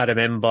know, I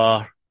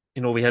remember,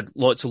 you know, we had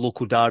lots of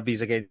local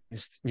derbies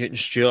against Newton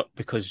Stewart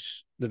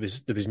because there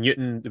was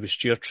Newton, there was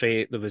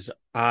Stuartry, there was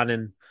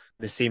Annan,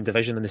 the same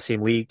division in the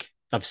same league.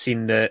 I've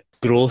seen the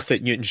growth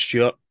at Newton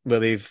Stewart where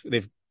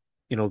they've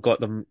you know got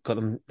them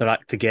their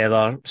act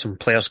together. Some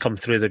players come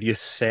through their youth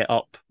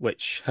setup,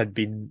 which had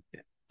been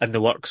in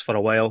the works for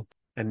a while,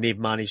 and they've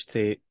managed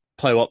to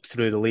plough up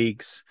through the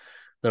leagues.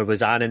 There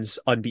was Annan's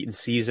unbeaten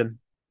season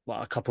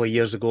a couple of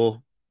years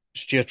ago.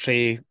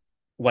 Stuartry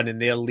winning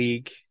their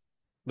league.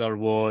 There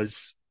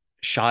was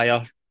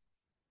Shire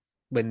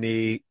when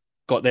they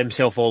got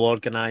themselves all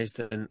organised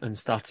and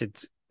started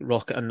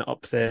rocketing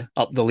up the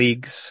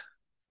leagues.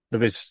 There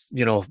was,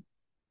 you know,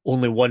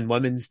 only one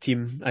women's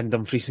team in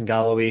Dumfries and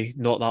Galloway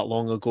not that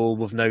long ago.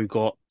 We've now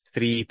got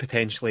 3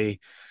 potentially,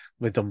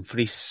 with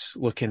Dumfries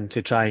looking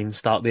to try and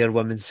start their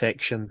women's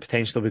section.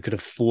 Potentially we could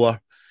have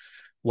 4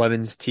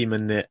 women's team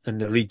in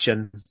the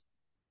region.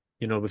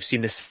 You know, we've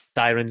seen the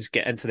Sirens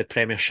get into the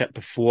Premiership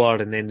before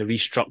and then the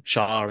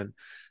restructure and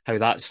how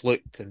that's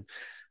looked, and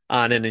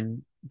Annan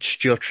and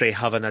Stuartry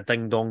having a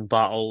ding-dong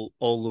battle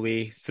all the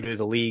way through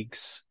the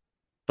leagues.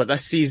 But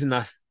this season,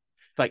 I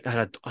think,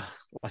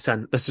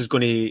 listen, this is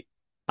going to,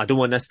 I don't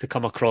want this to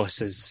come across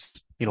as,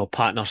 you know,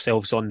 patting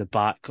ourselves on the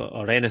back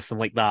or anything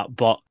like that,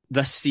 but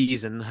this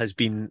season has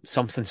been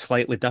something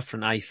slightly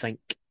different, I think,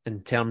 in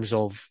terms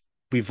of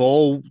we've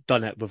all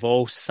done it. We've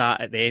all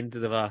sat at the end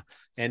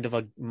of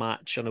a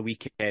match on a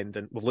weekend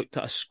and we've looked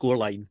at a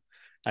scoreline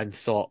and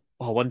thought,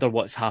 oh, I wonder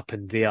what's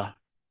happened there.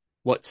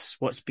 What's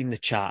been the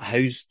chat?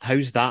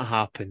 How's that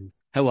happened?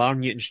 How are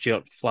Newton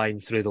Stewart flying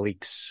through the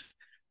leagues?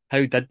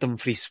 How did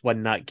Dumfries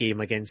win that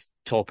game against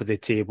top of the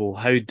table?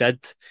 How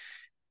did,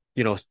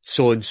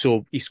 so and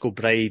so East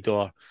Kilbride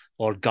or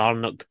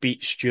Garnock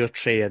beat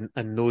Stewartry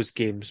in those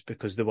games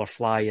because they were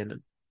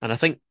flying. And I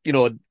think,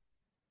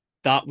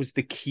 that was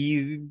the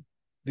key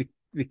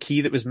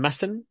that was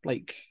missing.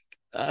 Like,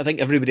 I think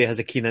everybody has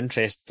a keen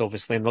interest,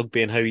 obviously, in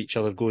rugby and how each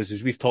other goes,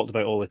 as we've talked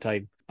about all the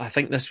time. I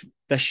think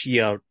this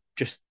year,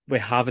 just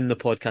with having the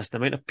podcast, the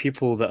amount of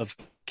people that have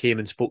came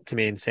and spoke to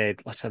me and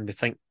said, listen, we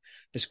think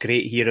it's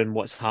great hearing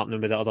what's happening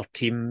with the other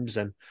teams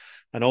and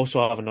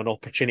also having an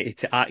opportunity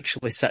to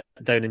actually sit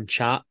down and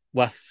chat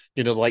with,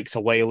 the likes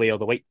of Wiley or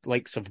the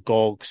likes of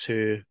Gogs,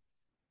 who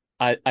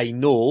I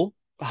know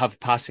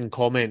have passing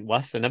comment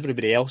with, and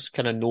everybody else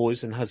kind of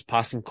knows and has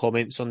passing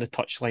comments on the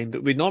touchline.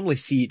 But we normally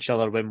see each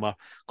other when we're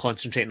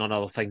concentrating on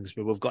other things,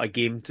 where we've got a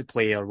game to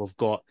play or we've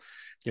got,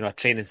 a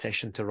training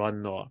session to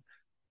run or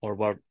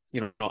we're,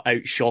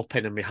 out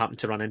shopping and we happen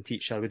to run into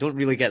each other. We don't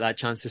really get that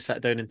chance to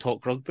sit down and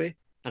talk rugby.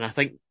 And I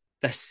think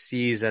this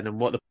season and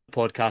what the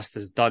podcast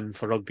has done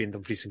for rugby in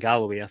Dumfries and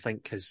Galloway, I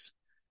think has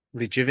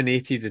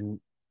rejuvenated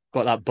and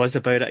got that buzz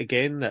about it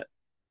again,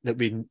 that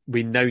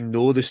we now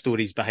know the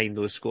stories behind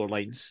those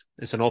scorelines.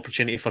 It's an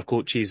opportunity for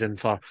coaches and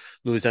for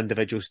those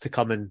individuals to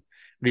come and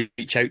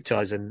reach out to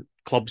us, and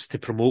clubs to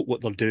promote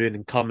what they're doing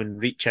and come and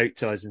reach out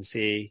to us and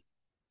say,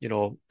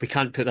 we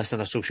can't put this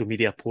in a social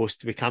media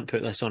post, we can't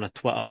put this on a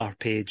Twitter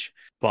page,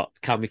 but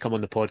can we come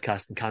on the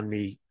podcast and can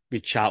we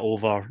chat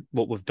over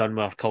what we've done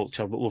with our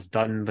culture, what we've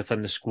done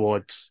within the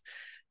squad,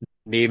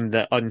 name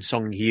the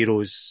unsung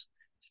heroes,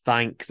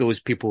 thank those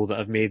people that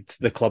have made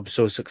the club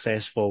so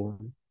successful.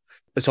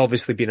 It's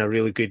obviously been a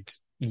really good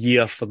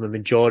year for the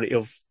majority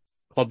of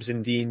clubs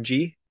in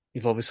D&G.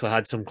 You've obviously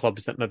had some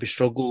clubs that maybe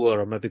struggle or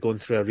are maybe going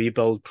through a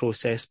rebuild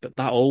process, but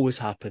that always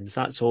happens.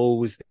 That's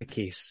always the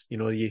case.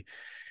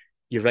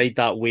 You ride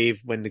that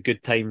wave when the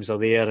good times are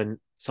there, and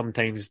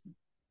sometimes,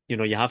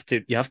 you have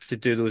to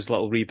do those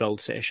little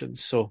rebuild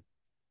sessions. So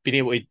being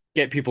able to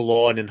get people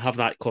on and have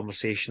that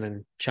conversation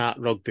and chat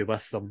rugby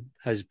with them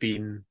has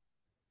been,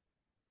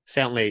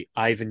 certainly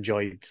I've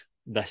enjoyed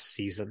this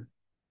season.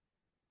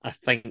 I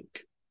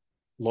think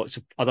lots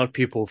of other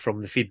people,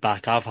 from the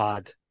feedback I've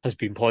had, has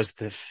been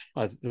positive.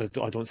 I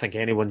don't think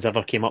anyone's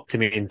ever came up to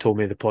me and told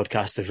me the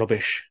podcast is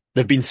rubbish.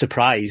 They've been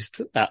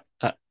surprised at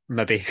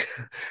maybe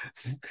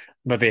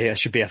I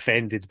should be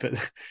offended, but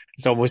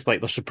it's almost like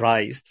they're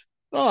surprised.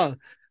 Oh,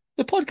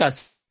 the podcast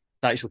is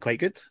actually quite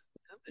good.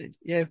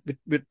 Yeah,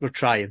 we're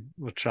trying.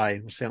 We're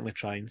certainly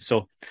trying.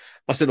 So,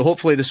 listen,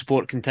 hopefully the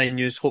support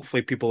continues.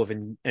 Hopefully people have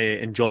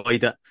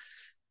enjoyed it.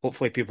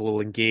 Hopefully people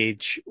will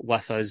engage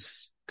with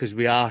us, because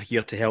we are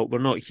here to help. We're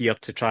not here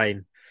to try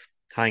and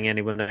hang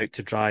anyone out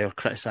to dry or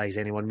criticise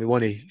anyone. We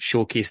want to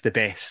showcase the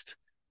best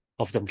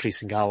of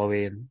Dumfries and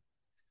Galloway, and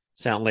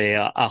certainly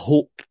I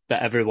hope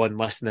that everyone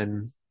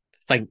listening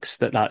thinks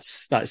that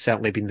that's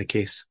certainly been the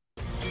case.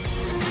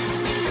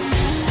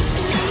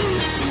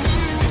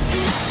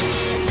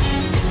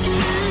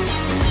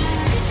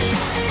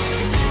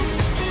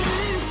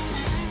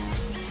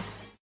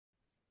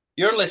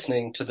 You're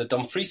listening to the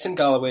Dumfries and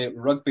Galloway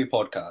Rugby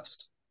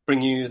Podcast,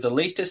 bringing you the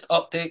latest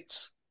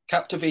updates,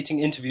 captivating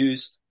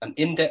interviews, and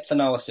in-depth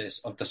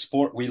analysis of the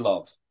sport we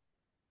love.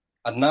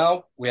 And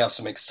now we have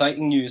some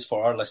exciting news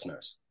for our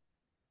listeners.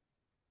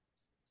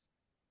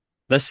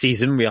 This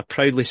season, we are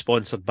proudly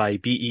sponsored by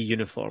BE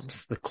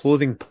Uniforms, the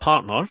clothing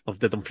partner of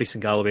the Dumfries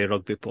and Galloway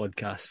Rugby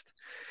Podcast.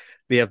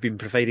 They have been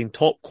providing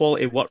top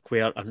quality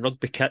workwear and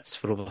rugby kits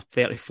for over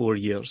 34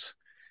 years,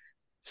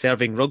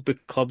 serving rugby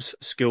clubs,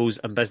 schools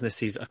and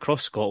businesses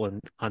across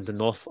Scotland and the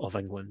north of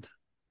England.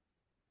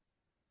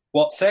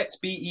 What sets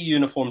BE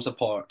Uniforms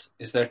apart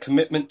is their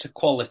commitment to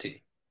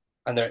quality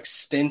and their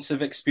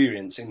extensive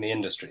experience in the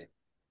industry.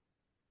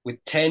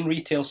 With 10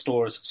 retail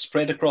stores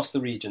spread across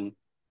the region,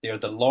 they are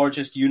the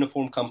largest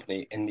uniform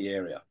company in the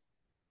area.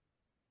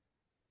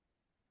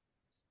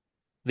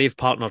 They've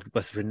partnered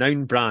with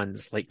renowned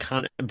brands like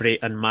Canterbury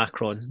and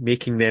Macron,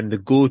 making them the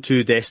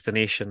go-to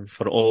destination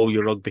for all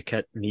your rugby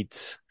kit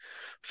needs.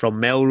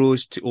 From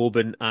Melrose to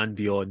Oban and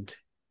beyond,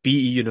 BE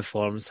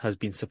Uniforms has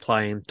been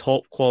supplying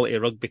top quality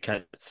rugby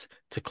kits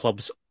to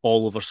clubs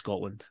all over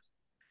Scotland.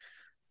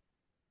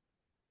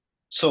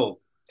 So,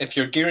 if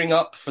you're gearing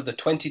up for the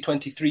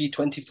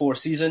 2023-24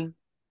 season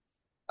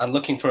and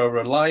looking for a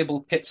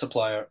reliable kit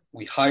supplier,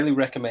 we highly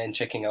recommend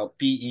checking out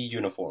BE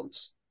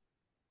Uniforms.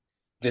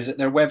 Visit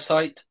their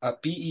website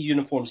at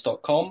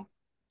beuniforms.com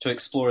to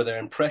explore their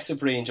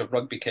impressive range of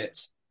rugby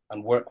kits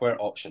and workwear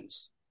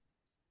options.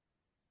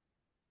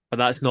 But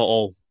that's not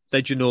all.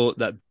 Did you know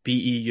that BE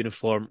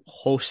Uniform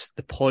hosts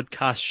the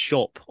podcast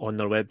shop on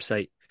their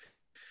website?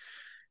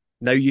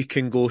 Now you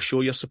can go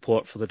show your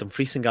support for the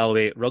Dumfries and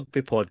Galloway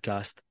Rugby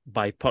Podcast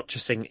by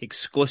purchasing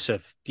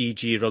exclusive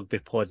DG Rugby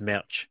Pod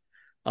merch,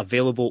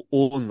 available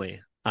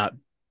only at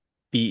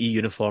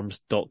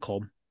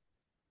beuniforms.com.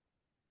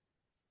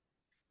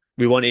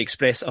 We want to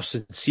express our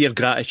sincere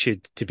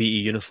gratitude to BE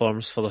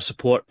Uniforms for their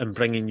support in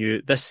bringing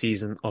you this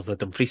season of the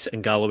Dumfries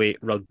and Galloway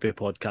Rugby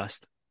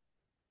Podcast.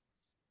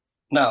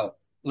 Now,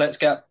 let's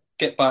get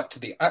back to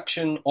the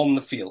action on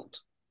the field.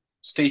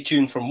 Stay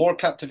tuned for more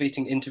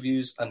captivating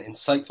interviews and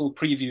insightful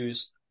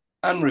previews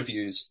and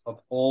reviews of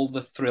all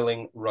the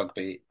thrilling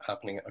rugby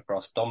happening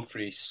across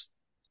Dumfries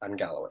and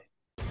Galloway.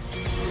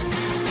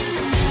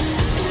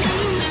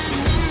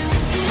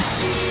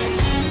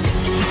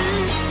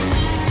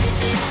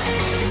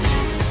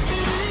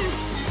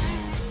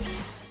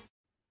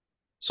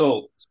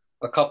 So,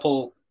 a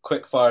couple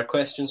quick fire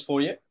questions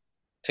for you.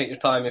 Take your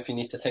time if you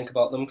need to think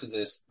about them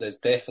because there's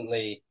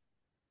definitely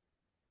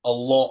a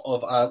lot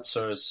of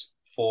answers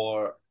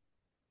for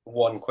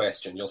one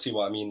question. You'll see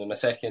what I mean in a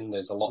second.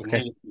 There's a lot of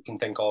Okay. names you can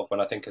think of when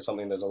I think of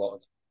something. There's a lot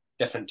of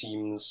different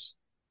teams,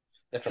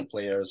 different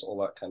players, all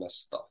that kind of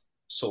stuff.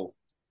 So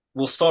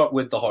we'll start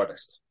with the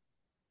hardest.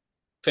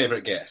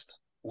 Favorite guest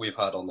we've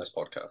had on this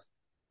podcast.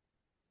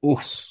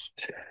 Oof.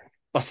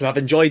 Listen, I'm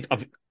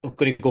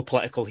going to go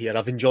political here.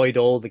 I've enjoyed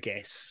all the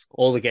guests.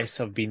 All the guests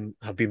have been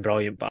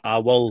brilliant, but I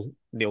will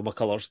nail my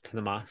colours to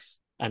the mast.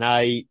 And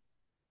I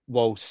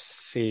will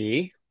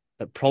say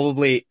that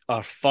probably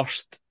our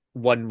first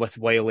one with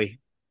Wiley,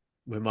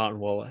 with Martin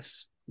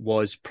Wallace,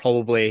 was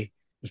probably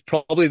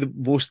the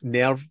most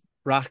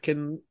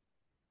nerve-wracking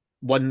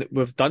one that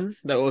we've done.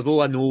 That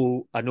although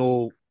I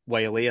know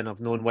Wiley and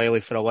I've known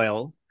Wiley for a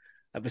while,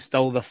 it was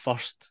still the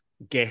first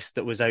guest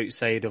that was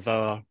outside of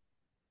our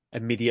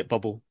immediate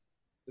bubble.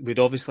 We'd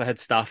obviously had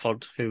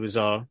Stafford, who was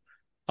our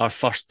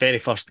very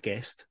first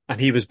guest,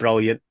 and he was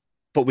brilliant.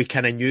 But we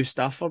kind of knew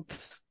Stafford.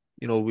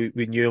 We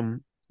knew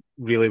him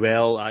really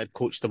well. I had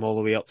coached him all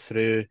the way up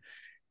through.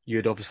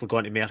 You'd obviously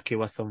gone to Merky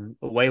with him.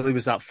 But Wiley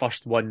was that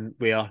first one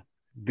where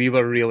we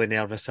were really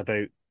nervous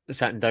about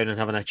sitting down and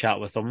having a chat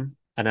with him.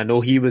 And I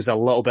know he was a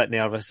little bit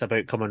nervous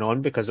about coming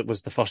on because it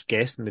was the first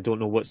guest and they don't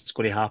know what's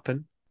going to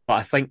happen. But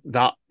I think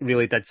that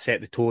really did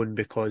set the tone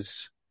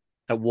because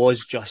it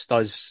was just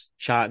us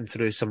chatting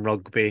through some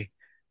rugby,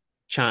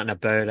 chatting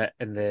about it,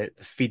 and the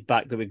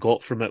feedback that we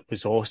got from it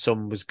was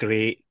awesome, was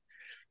great.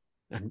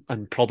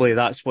 And probably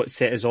that's what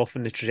set us off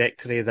in the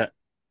trajectory that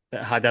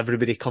had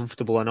everybody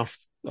comfortable enough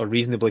or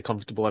reasonably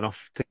comfortable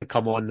enough to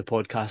come on the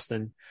podcast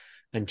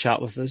and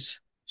chat with us.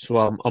 So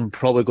I'm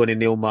probably going to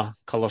nail my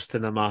colours to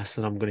the mast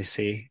and I'm going to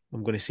say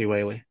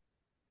Wiley.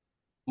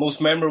 Most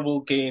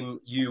memorable game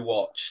you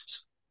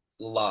watched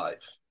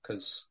live?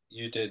 Because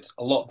you did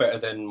a lot better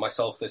than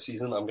myself this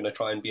season. I'm going to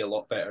try and be a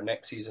lot better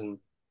next season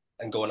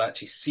and go and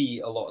actually see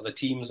a lot of the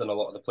teams and a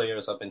lot of the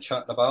players I've been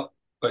chatting about.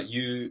 But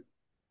you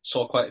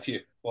saw quite a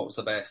few. What was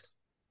the best?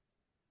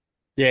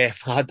 Yeah,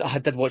 I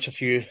did watch a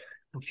few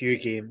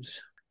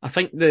games. I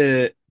think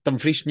the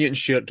Dumfries Newton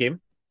Stewart game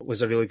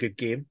was a really good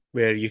game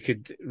where you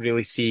could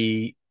really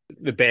see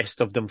the best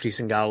of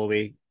Dumfries and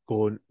Galloway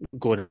going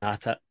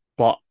at it.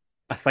 But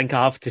I think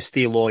I have to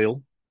stay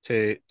loyal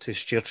to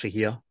Stewartry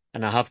here,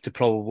 and I have to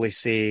probably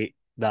say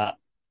that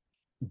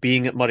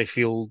being at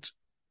Murrayfield,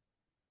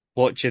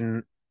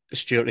 watching the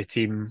Stewartry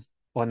team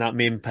on that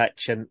main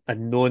pitch and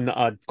knowing that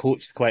I'd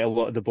coached quite a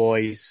lot of the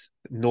boys,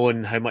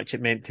 knowing how much it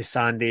meant to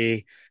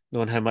Sandy,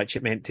 knowing how much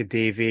it meant to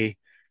Davy,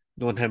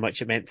 knowing how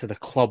much it meant to the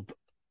club,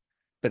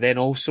 but then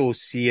also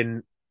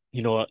seeing,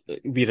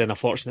 we're in a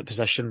fortunate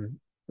position,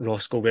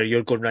 Roscoe, where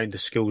you're going around the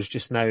schools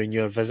just now and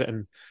you're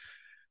visiting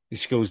the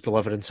schools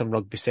delivering some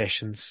rugby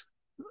sessions.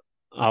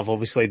 I've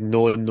obviously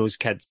known those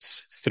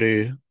kids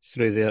through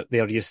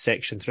their youth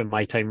section through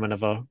my time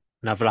whenever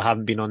I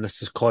haven't been on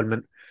this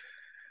secondment.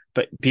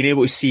 But being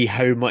able to see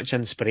how much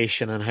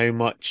inspiration and how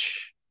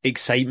much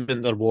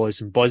excitement there was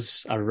and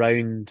buzz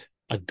around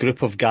a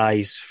group of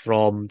guys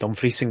from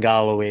Dumfries and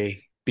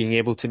Galloway being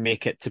able to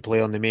make it to play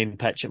on the main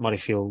pitch at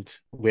Murrayfield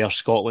where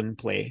Scotland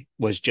play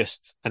was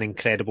just an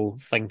incredible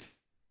thing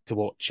to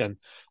watch. And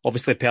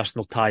obviously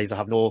personal ties,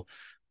 I'm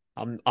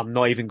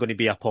not even going to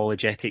be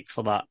apologetic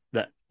for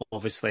that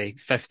obviously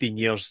 15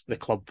 years the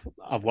club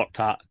I've worked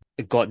at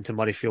got into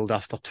Murrayfield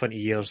after 20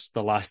 years,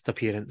 the last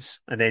appearance,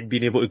 and then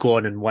being able to go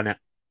on and win it,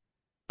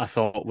 I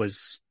thought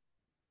was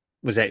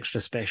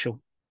extra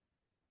special.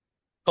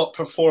 Top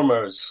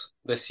performers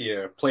this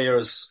year,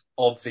 players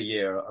of the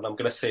year, and I'm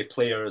going to say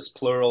players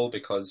plural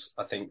because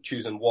I think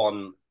choosing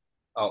one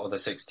out of the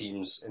six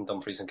teams in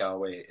Dumfries and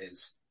Galloway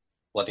is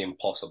bloody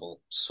impossible.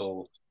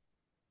 So,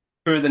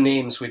 who are the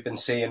names we've been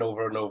saying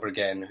over and over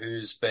again?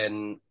 Who's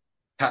been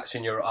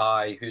catching your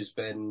eye? Who's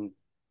been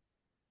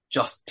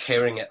just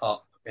tearing it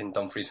up in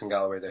Dumfries and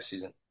Galloway this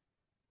season?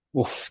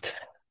 Oof.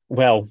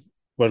 Well,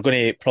 we're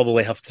going to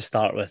probably have to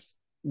start with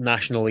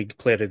National League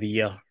Player of the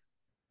Year,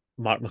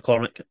 Mark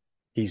McCormick.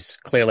 He's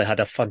clearly had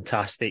a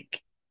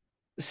fantastic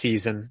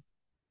season.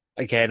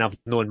 Again, I've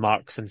known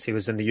Mark since he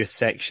was in the youth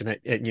section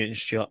at Newton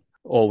Stewart.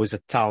 Always a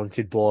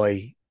talented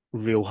boy,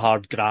 real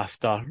hard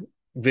grafter.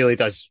 Really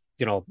does,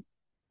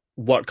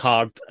 work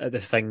hard at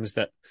the things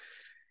that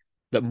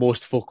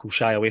most folk will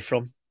shy away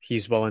from.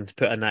 He's willing to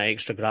put in that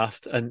extra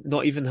graft and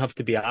not even have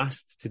to be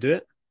asked to do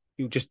it.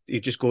 He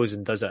just goes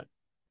and does it.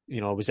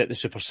 Was at the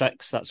Super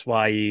Six. That's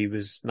why he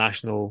was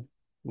National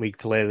League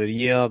Player of the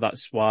Year.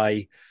 That's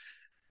why,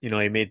 he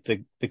made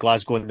the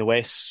Glasgow and the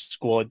West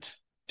squad.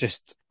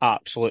 Just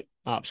absolute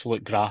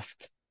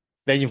graft.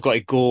 Then you've got to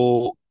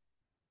go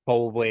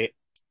probably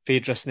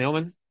Phaedra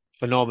Snellman,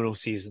 phenomenal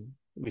season.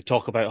 We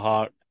talk about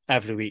her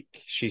every week.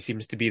 She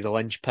seems to be the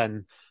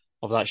linchpin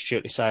of that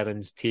Stuart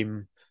Sirens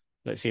team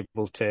that's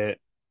able to,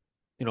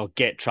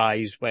 get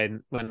tries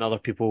when other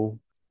people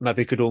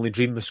maybe could only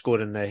dream of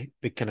scoring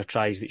the kind of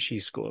tries that she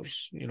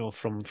scores,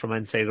 from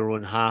inside her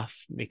own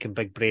half, making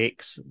big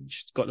breaks.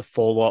 She's got the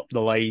follow up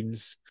the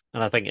lines.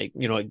 And I think it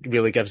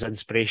really gives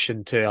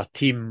inspiration to a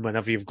team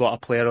whenever you've got a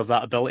player of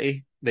that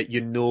ability, that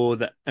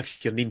that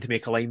if you're needing to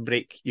make a line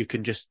break, you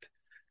can just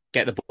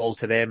get the ball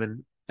to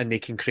them and they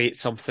can create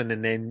something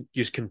and then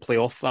you can play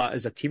off that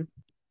as a team.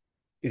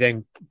 You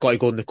then got to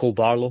go Nicole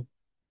Barlow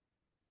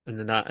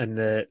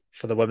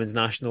for the women's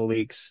national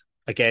leagues.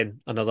 Again,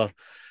 another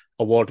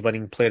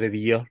award-winning player of the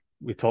year.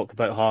 We talked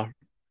about her,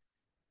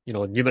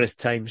 numerous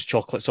times.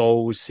 Chocolate's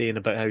always saying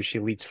about how she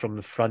leads from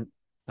the front.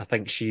 I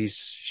think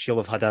she'll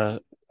have had a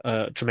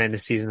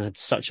tremendous season, had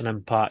such an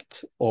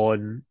impact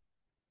on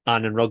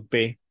Annan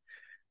Rugby,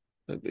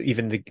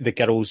 even the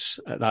girls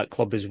at that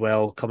club as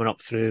well, coming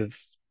up through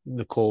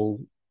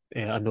Nicole.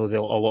 I know a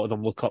lot of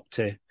them look up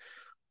to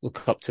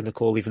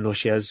Nicole, even though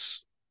she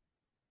is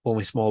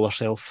only small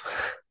herself.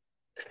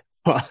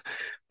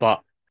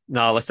 but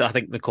no, listen, I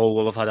think Nicole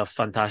will have had a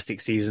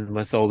fantastic season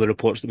with all the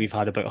reports that we've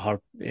had about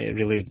her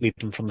really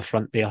leading from the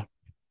front there.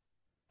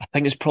 I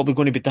think it's probably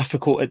going to be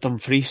difficult at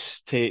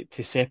Dumfries to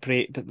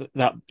separate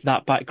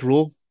that back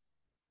row.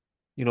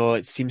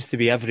 It seems to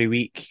be every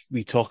week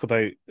we talk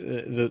about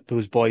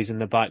those boys in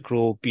the back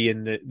row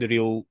being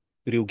the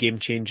real game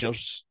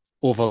changers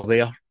over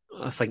there.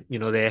 I think,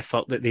 the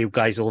effort that the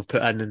guys will have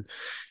put in, and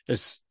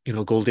as,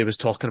 Goldie was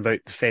talking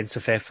about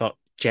defensive effort,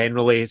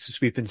 generally it's a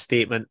sweeping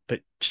statement, but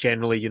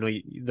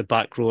generally, the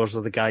back rowers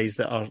are the guys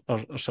that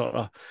are sort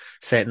of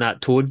setting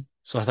that tone.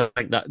 So I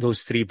think that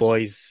those three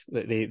boys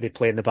that they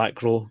play in the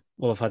back row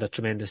will have had a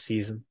tremendous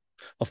season.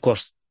 Of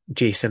course,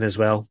 Jason as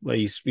well.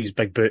 He's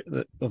big boot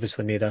that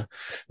obviously made a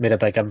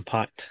big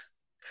impact.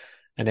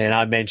 And then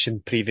I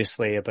mentioned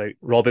previously about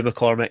Robbie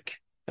McCormick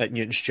at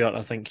Newton Stewart.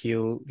 I think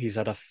he's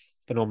had a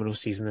phenomenal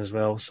season as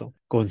well. So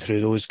going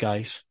through those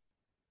guys.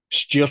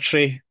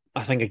 Stewartry,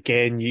 I think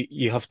again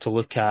you have to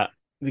look at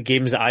the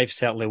games that I've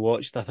certainly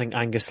watched. I think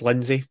Angus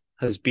Lindsay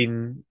has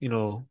been,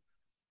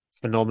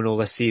 phenomenal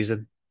this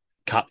season.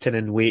 Captain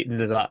and waiting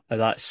of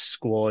that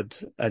squad.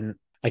 And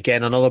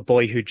again, another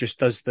boy who just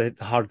does the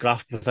hard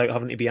graft without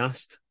having to be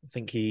asked. I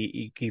think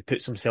he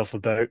puts himself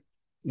about.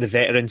 The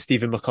veteran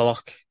Stephen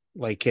McCulloch,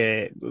 like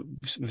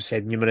we've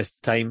said numerous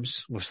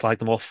times, we've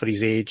slagged him off for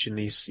his age and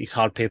he's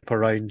hard paper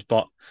round,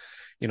 but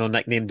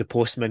nicknamed the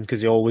postman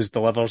because he always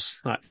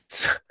delivers.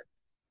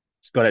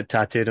 He's got it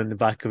tattooed on the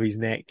back of his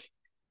neck.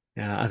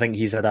 Yeah, I think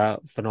he's had a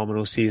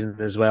phenomenal season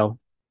as well.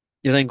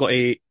 You then got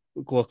to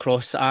go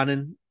across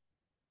Annan.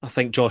 I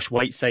think Josh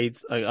Whiteside,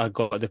 I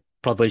got the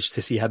privilege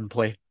to see him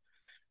play.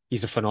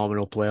 He's a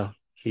phenomenal player.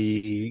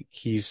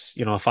 He's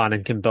a fan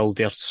and can build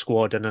their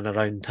squad in and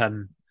around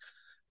him.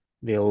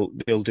 They'll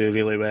do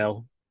really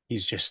well.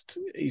 He's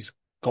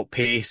got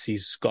pace.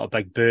 He's got a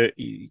big boot.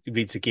 He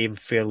reads the game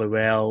fairly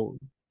well.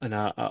 And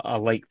I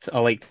liked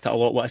it a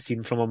lot what I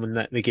seen from him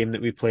in the game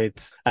that we played.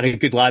 And a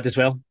good lad as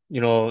well.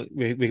 We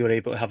were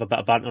able to have a bit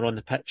of banter on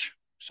the pitch.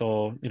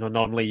 So,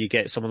 normally you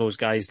get some of those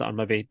guys that are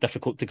maybe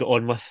difficult to get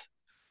on with.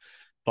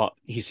 But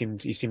he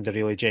seemed a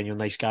really genuine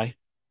nice guy.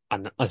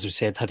 And as we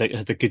said, had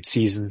a good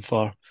season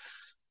for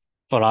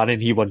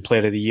Annan. He won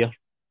Player of the Year.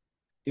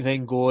 You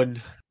then go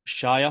on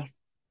Shire.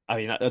 I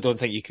mean, I don't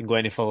think you can go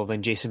any further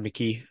than Jason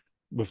McKee.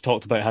 We've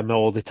talked about him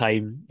all the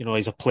time.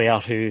 He's a player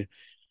who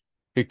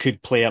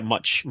could play at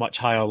much, much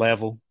higher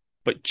level,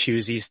 but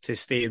chooses to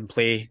stay and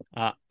play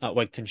at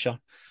Wigtonshire.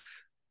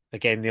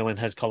 Again, nailing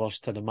his colours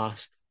to the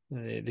mast.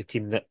 The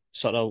team that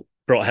sort of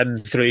brought him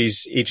through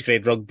his age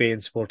grade rugby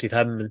and supported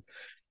him. And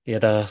he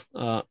had a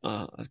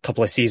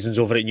couple of seasons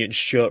over at Newton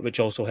Stewart, which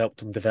also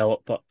helped him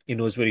develop, but he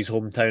knows where his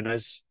hometown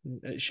is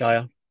at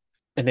Shire.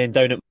 And then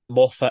down at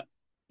Moffat,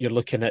 you're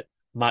looking at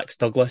Max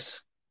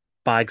Douglas,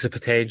 bags of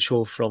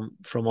potential from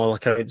all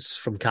accounts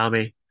from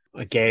Cammy.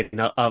 Again,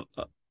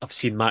 I've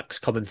seen Max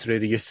coming through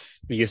the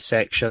youth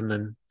section,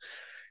 and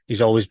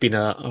he's always been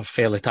a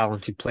fairly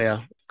talented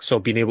player. So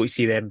being able to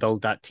see them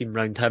build that team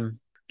around him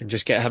and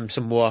just get him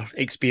some more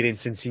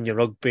experience in senior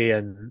rugby,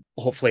 and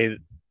hopefully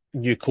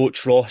new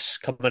coach Ross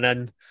coming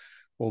in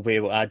will be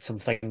able to add some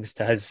things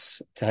to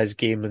his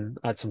game and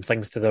add some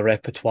things to the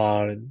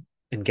repertoire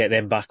and get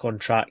them back on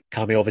track.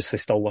 Cammy obviously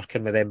still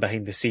working with them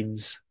behind the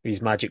scenes with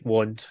his magic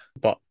wand,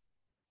 but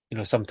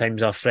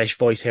sometimes a fresh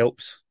voice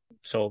helps.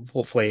 So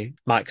hopefully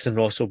Max and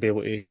Ross will be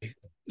able to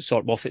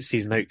sort Moffat's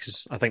season out,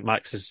 because I think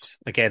Max is,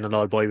 again,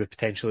 another boy with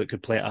potential that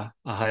could play at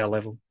a higher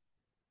level.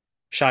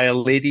 Shire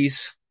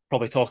ladies,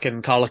 probably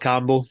talking Carla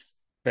Campbell,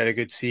 very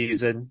good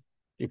season.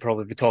 You'll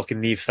probably be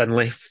talking Niamh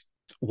Finlay.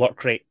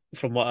 Work rate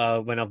from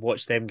when I've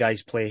watched them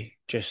guys play,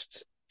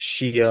 just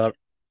sheer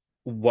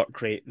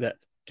work rate that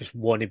just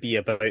want to be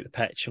about the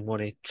pitch and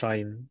want to try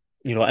and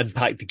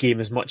impact the game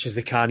as much as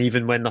they can,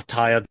 even when they're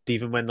tired,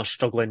 even when they're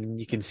struggling.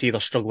 You can see they're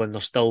struggling.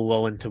 They're still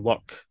willing to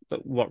work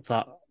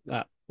that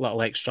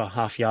little extra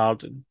half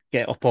yard and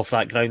get up off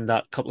that ground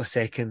that couple of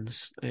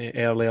seconds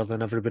earlier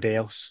than everybody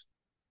else.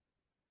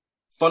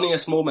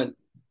 Funniest moment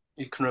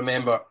you can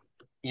remember,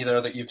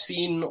 either that you've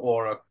seen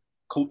or a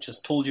coach has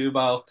told you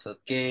about, a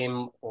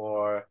game,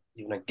 or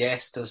even a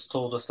guest has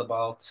told us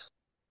about?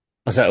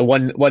 Is it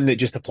one that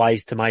just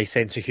applies to my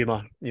sense of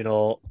humour?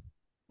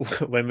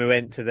 When we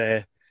went to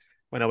the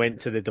when I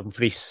went to the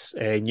Dumfries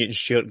Newton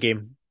Stewart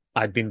game,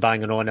 I'd been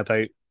banging on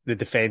about the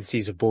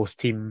defences of both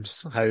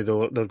teams, how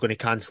they're going to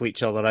cancel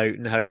each other out,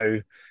 and how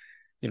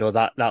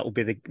that will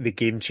be the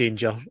game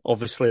changer.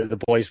 Obviously, the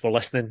boys were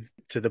listening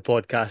to the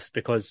podcast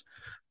because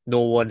no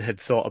one had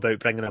thought about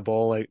bringing a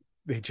ball out.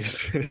 They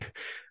just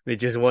they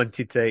just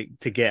wanted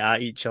to get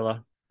at each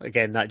other.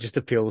 Again, that just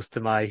appeals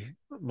to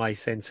my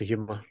sense of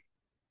humour.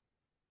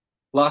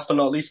 Last but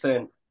not least,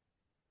 then,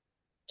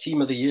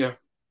 team of the year.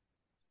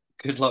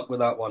 Good luck with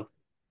that one.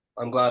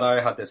 I'm glad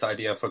I had this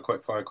idea for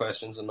quickfire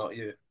questions and not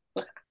you.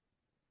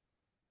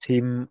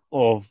 Team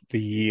of the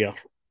year.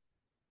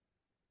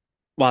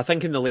 Well, I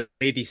think in the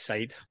ladies'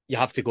 side, you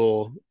have to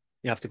go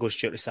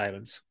Stuart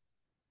Sirens.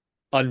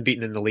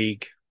 Unbeaten in the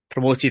league,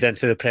 promoted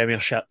into the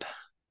Premiership.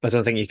 I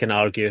don't think you can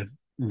argue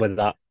with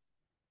that.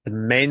 The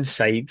men's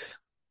side,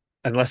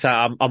 unless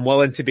I'm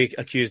willing to be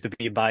accused of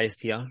being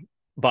biased here,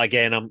 but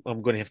again,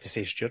 I'm going to have to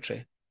say Stuart.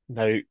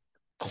 Now,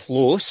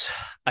 close,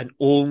 and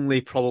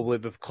only probably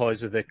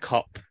because of the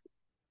cup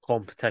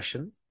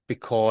competition.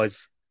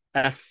 Because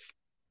if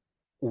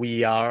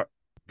we are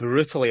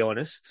brutally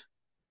honest,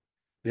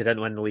 they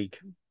didn't win the league.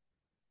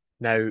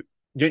 Now,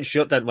 Newton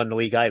Stewart didn't win the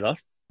league either,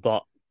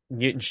 but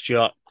Newton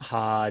Stewart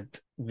had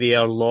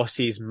their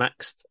losses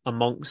mixed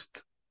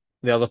amongst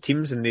the other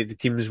teams, and the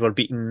teams were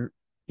beating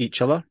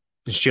each other.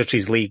 In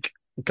Stewart's league,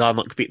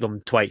 Garnock beat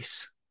them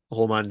twice,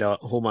 home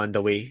and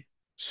away.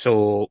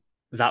 So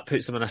that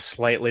puts them in a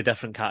slightly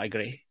different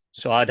category.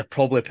 So I'd have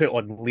probably put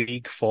on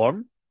league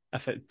form.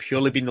 If it had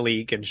purely been the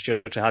league and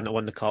Stewart hadn't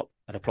won the cup,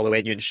 I'd have probably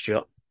went Newton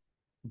Stewart.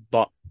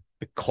 But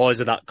because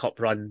of that cup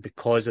run,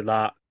 because of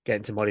that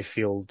getting to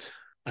Murrayfield,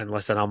 and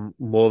listen, I'm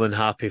more than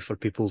happy for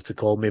people to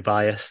call me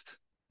biased,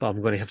 but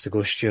I'm going to have to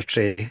go Stuart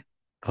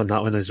on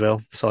that one as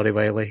well. Sorry,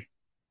 Wiley.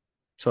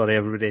 Sorry,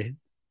 everybody.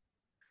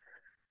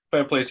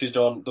 Fair play to you,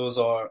 John. Those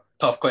are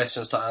tough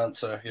questions to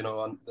answer,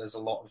 and there's a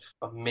lot of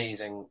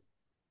amazing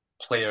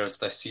players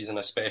this season,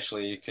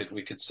 especially.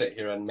 We could sit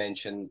here and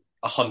mention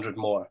 100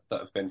 more that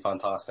have been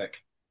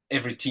fantastic.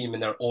 Every team in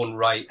their own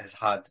right has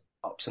had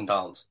ups and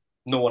downs.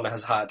 No one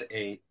has had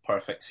a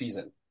perfect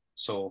season.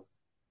 So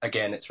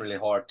again, it's really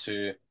hard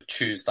to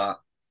choose that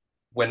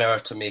winner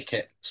to make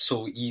it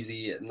so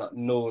easy.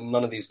 No,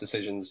 none of these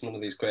decisions, none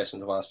of these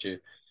questions I've asked you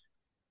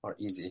are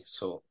easy.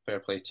 So fair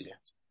play to you.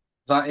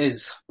 That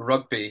is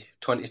rugby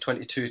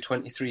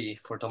 2022-23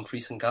 for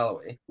Dumfries and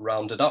Galloway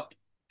rounded up.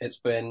 It's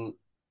been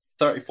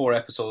 34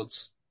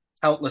 episodes,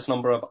 countless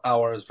number of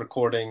hours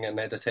recording and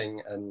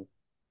editing and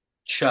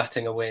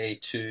chatting away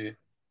to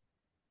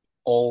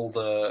all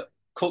the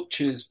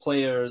coaches,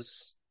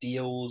 players,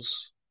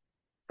 DOs,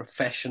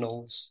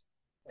 professionals,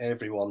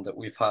 everyone that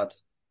we've had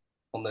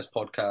on this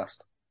podcast.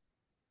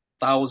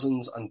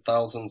 Thousands and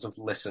thousands of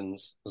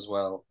listens as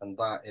well, and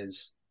that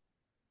is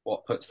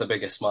what puts the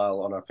biggest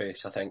smile on our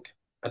face, I think.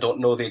 I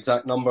don't know the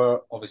exact number.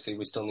 Obviously,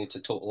 we still need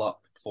to total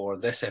up for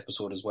this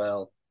episode as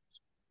well,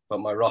 but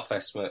my rough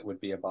estimate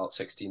would be about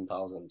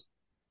 16,000,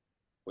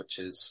 which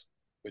is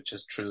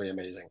truly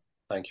amazing.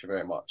 Thank you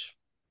very much.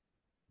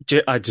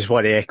 I just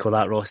want to echo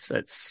that, Ross.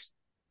 It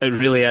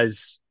really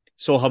is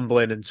so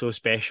humbling and so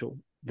special.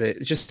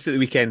 Just at the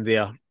weekend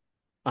there,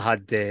 I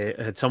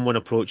had someone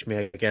approach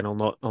me again. I'll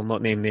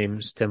not name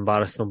names to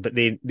embarrass them, but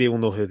they will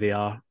know who they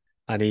are.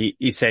 And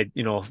he said,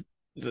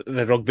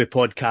 the rugby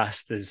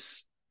podcast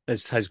is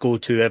his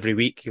go-to every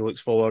week. He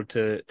looks forward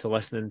to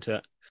listening to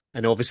it.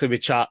 And obviously we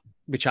chat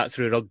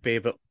through rugby,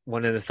 but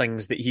one of the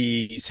things that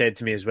he said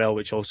to me as well,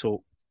 which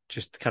also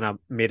just kind of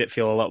made it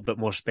feel a little bit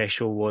more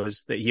special,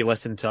 was that he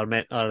listened to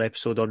our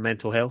episode on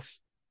mental health.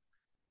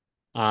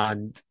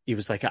 And he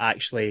was like,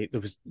 actually,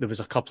 there was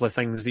a couple of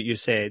things that you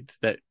said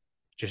that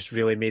just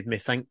really made me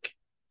think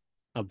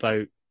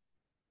about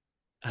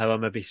how I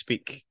maybe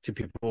speak to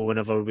people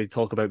whenever we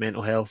talk about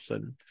mental health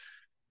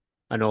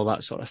and all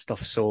that sort of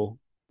stuff. So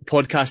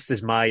podcast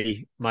is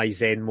my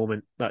zen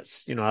moment.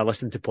 That's, I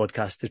listen to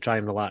podcasts to try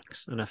and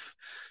relax. And if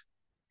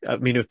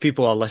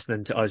people are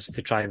listening to us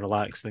to try and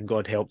relax, then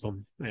God help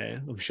them.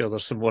 I'm sure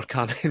there's some more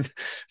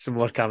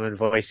calming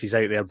voices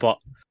out there. But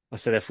I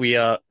said, if we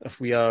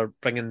are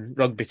bringing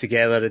rugby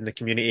together in the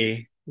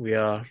community, we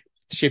are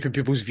shaping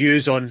people's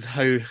views on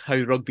how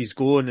rugby's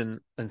going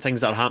and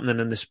things that are happening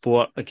in the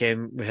sport.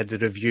 Again, we had the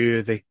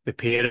review, the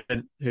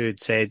parent who had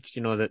said,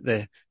 that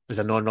there was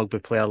a non-rugby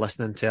player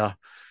listening to our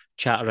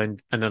chat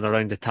around in and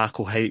around the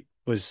tackle height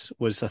was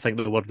I think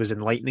the word was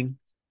enlightening.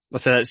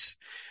 So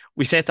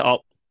we set it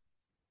up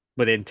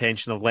with the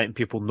intention of letting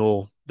people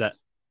know that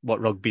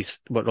what rugby's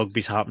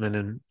happening,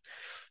 and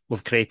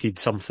we've created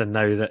something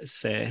now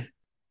that's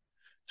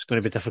it's going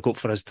to be difficult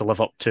for us to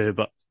live up to,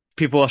 but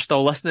people are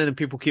still listening and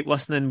people keep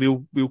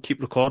listening, we'll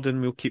keep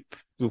recording, we'll keep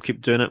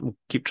doing it, we'll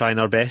keep trying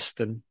our best,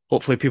 and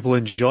hopefully people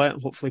enjoy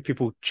it. Hopefully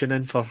people tune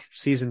in for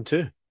season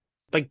 2.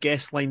 Big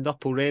guests lined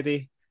up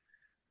already.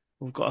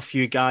 We've got a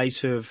few guys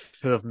who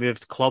have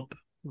moved club.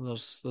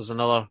 There's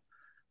another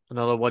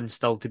one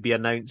still to be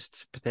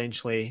announced.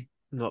 Potentially,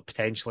 not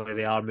potentially,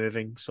 they are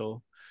moving.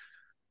 So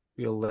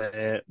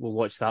we'll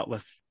watch that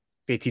with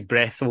bated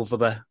breath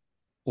over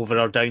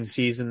our down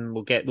season.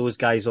 We'll get those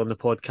guys on the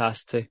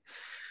podcast to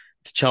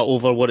chat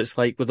over what it's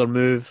like with their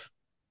move.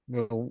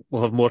 We'll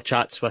have more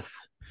chats with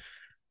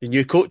the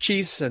new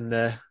coaches and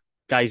the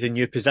guys in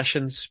new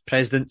positions,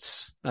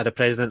 presidents. I had a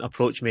president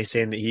approach me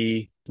saying that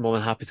he's more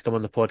than happy to come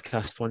on the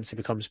podcast once he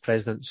becomes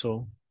president.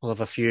 So we'll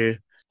have a few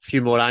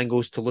more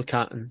angles to look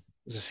at. And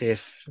as I say,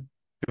 if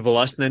people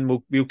are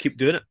listening, we'll keep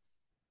doing it.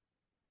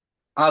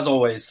 As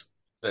always,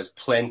 there's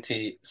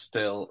plenty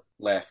still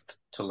left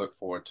to look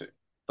forward to.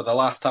 For the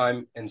last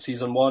time in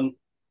season 1,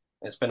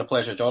 it's been a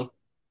pleasure, John.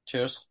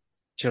 Cheers.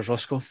 Cheers,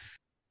 Roscoe.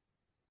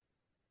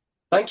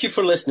 Thank you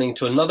for listening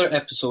to another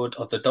episode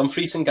of the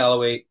Dumfries and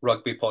Galloway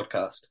Rugby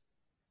Podcast.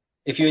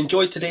 If you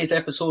enjoyed today's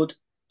episode,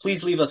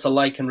 please leave us a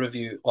like and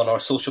review on our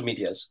social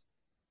medias.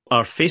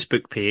 Our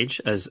Facebook page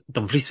is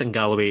Dumfries and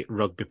Galloway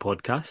Rugby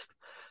Podcast.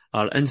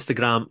 Our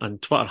Instagram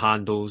and Twitter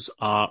handles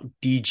are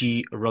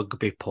DG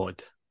Rugby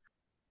Pod.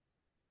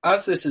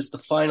 As this is the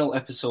final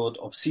episode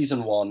of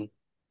season 1,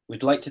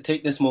 we'd like to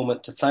take this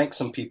moment to thank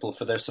some people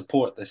for their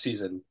support this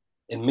season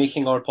in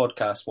making our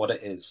podcast what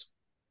it is.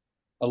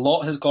 A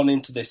lot has gone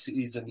into this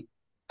season.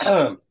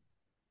 Pardon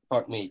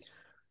me.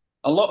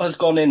 A lot has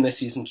gone in this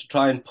season to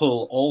try and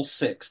pull all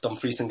 6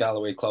 Dumfries and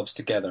Galloway clubs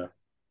together,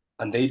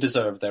 and they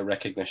deserve their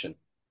recognition.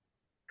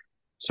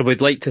 So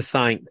we'd like to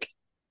thank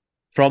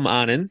from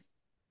Annan,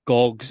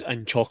 Gogs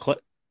and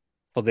Chocolate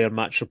for their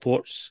match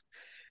reports.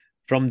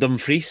 From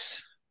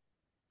Dumfries,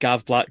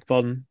 Gav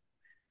Blackburn,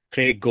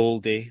 Craig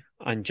Goldie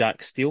and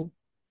Jack Steele.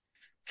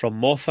 From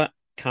Moffat,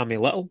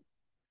 Cammy Little.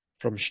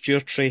 From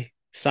Stewartry,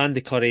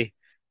 Sandy Curry,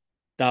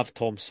 Dav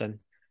Thompson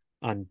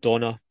and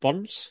Donna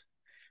Burns.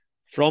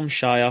 From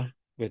Shire,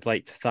 we'd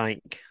like to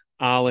thank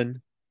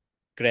Alan,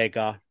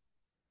 Gregor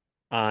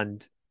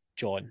and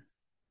John.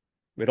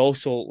 We'd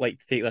also like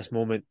to take this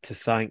moment to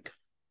thank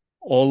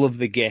all of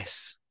the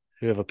guests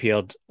who have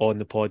appeared on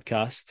the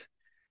podcast,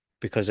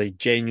 because I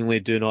genuinely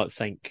do not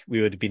think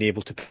we would have been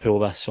able to pull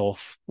this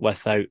off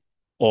without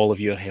all of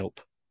your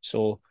help.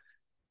 So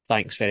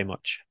thanks very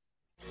much.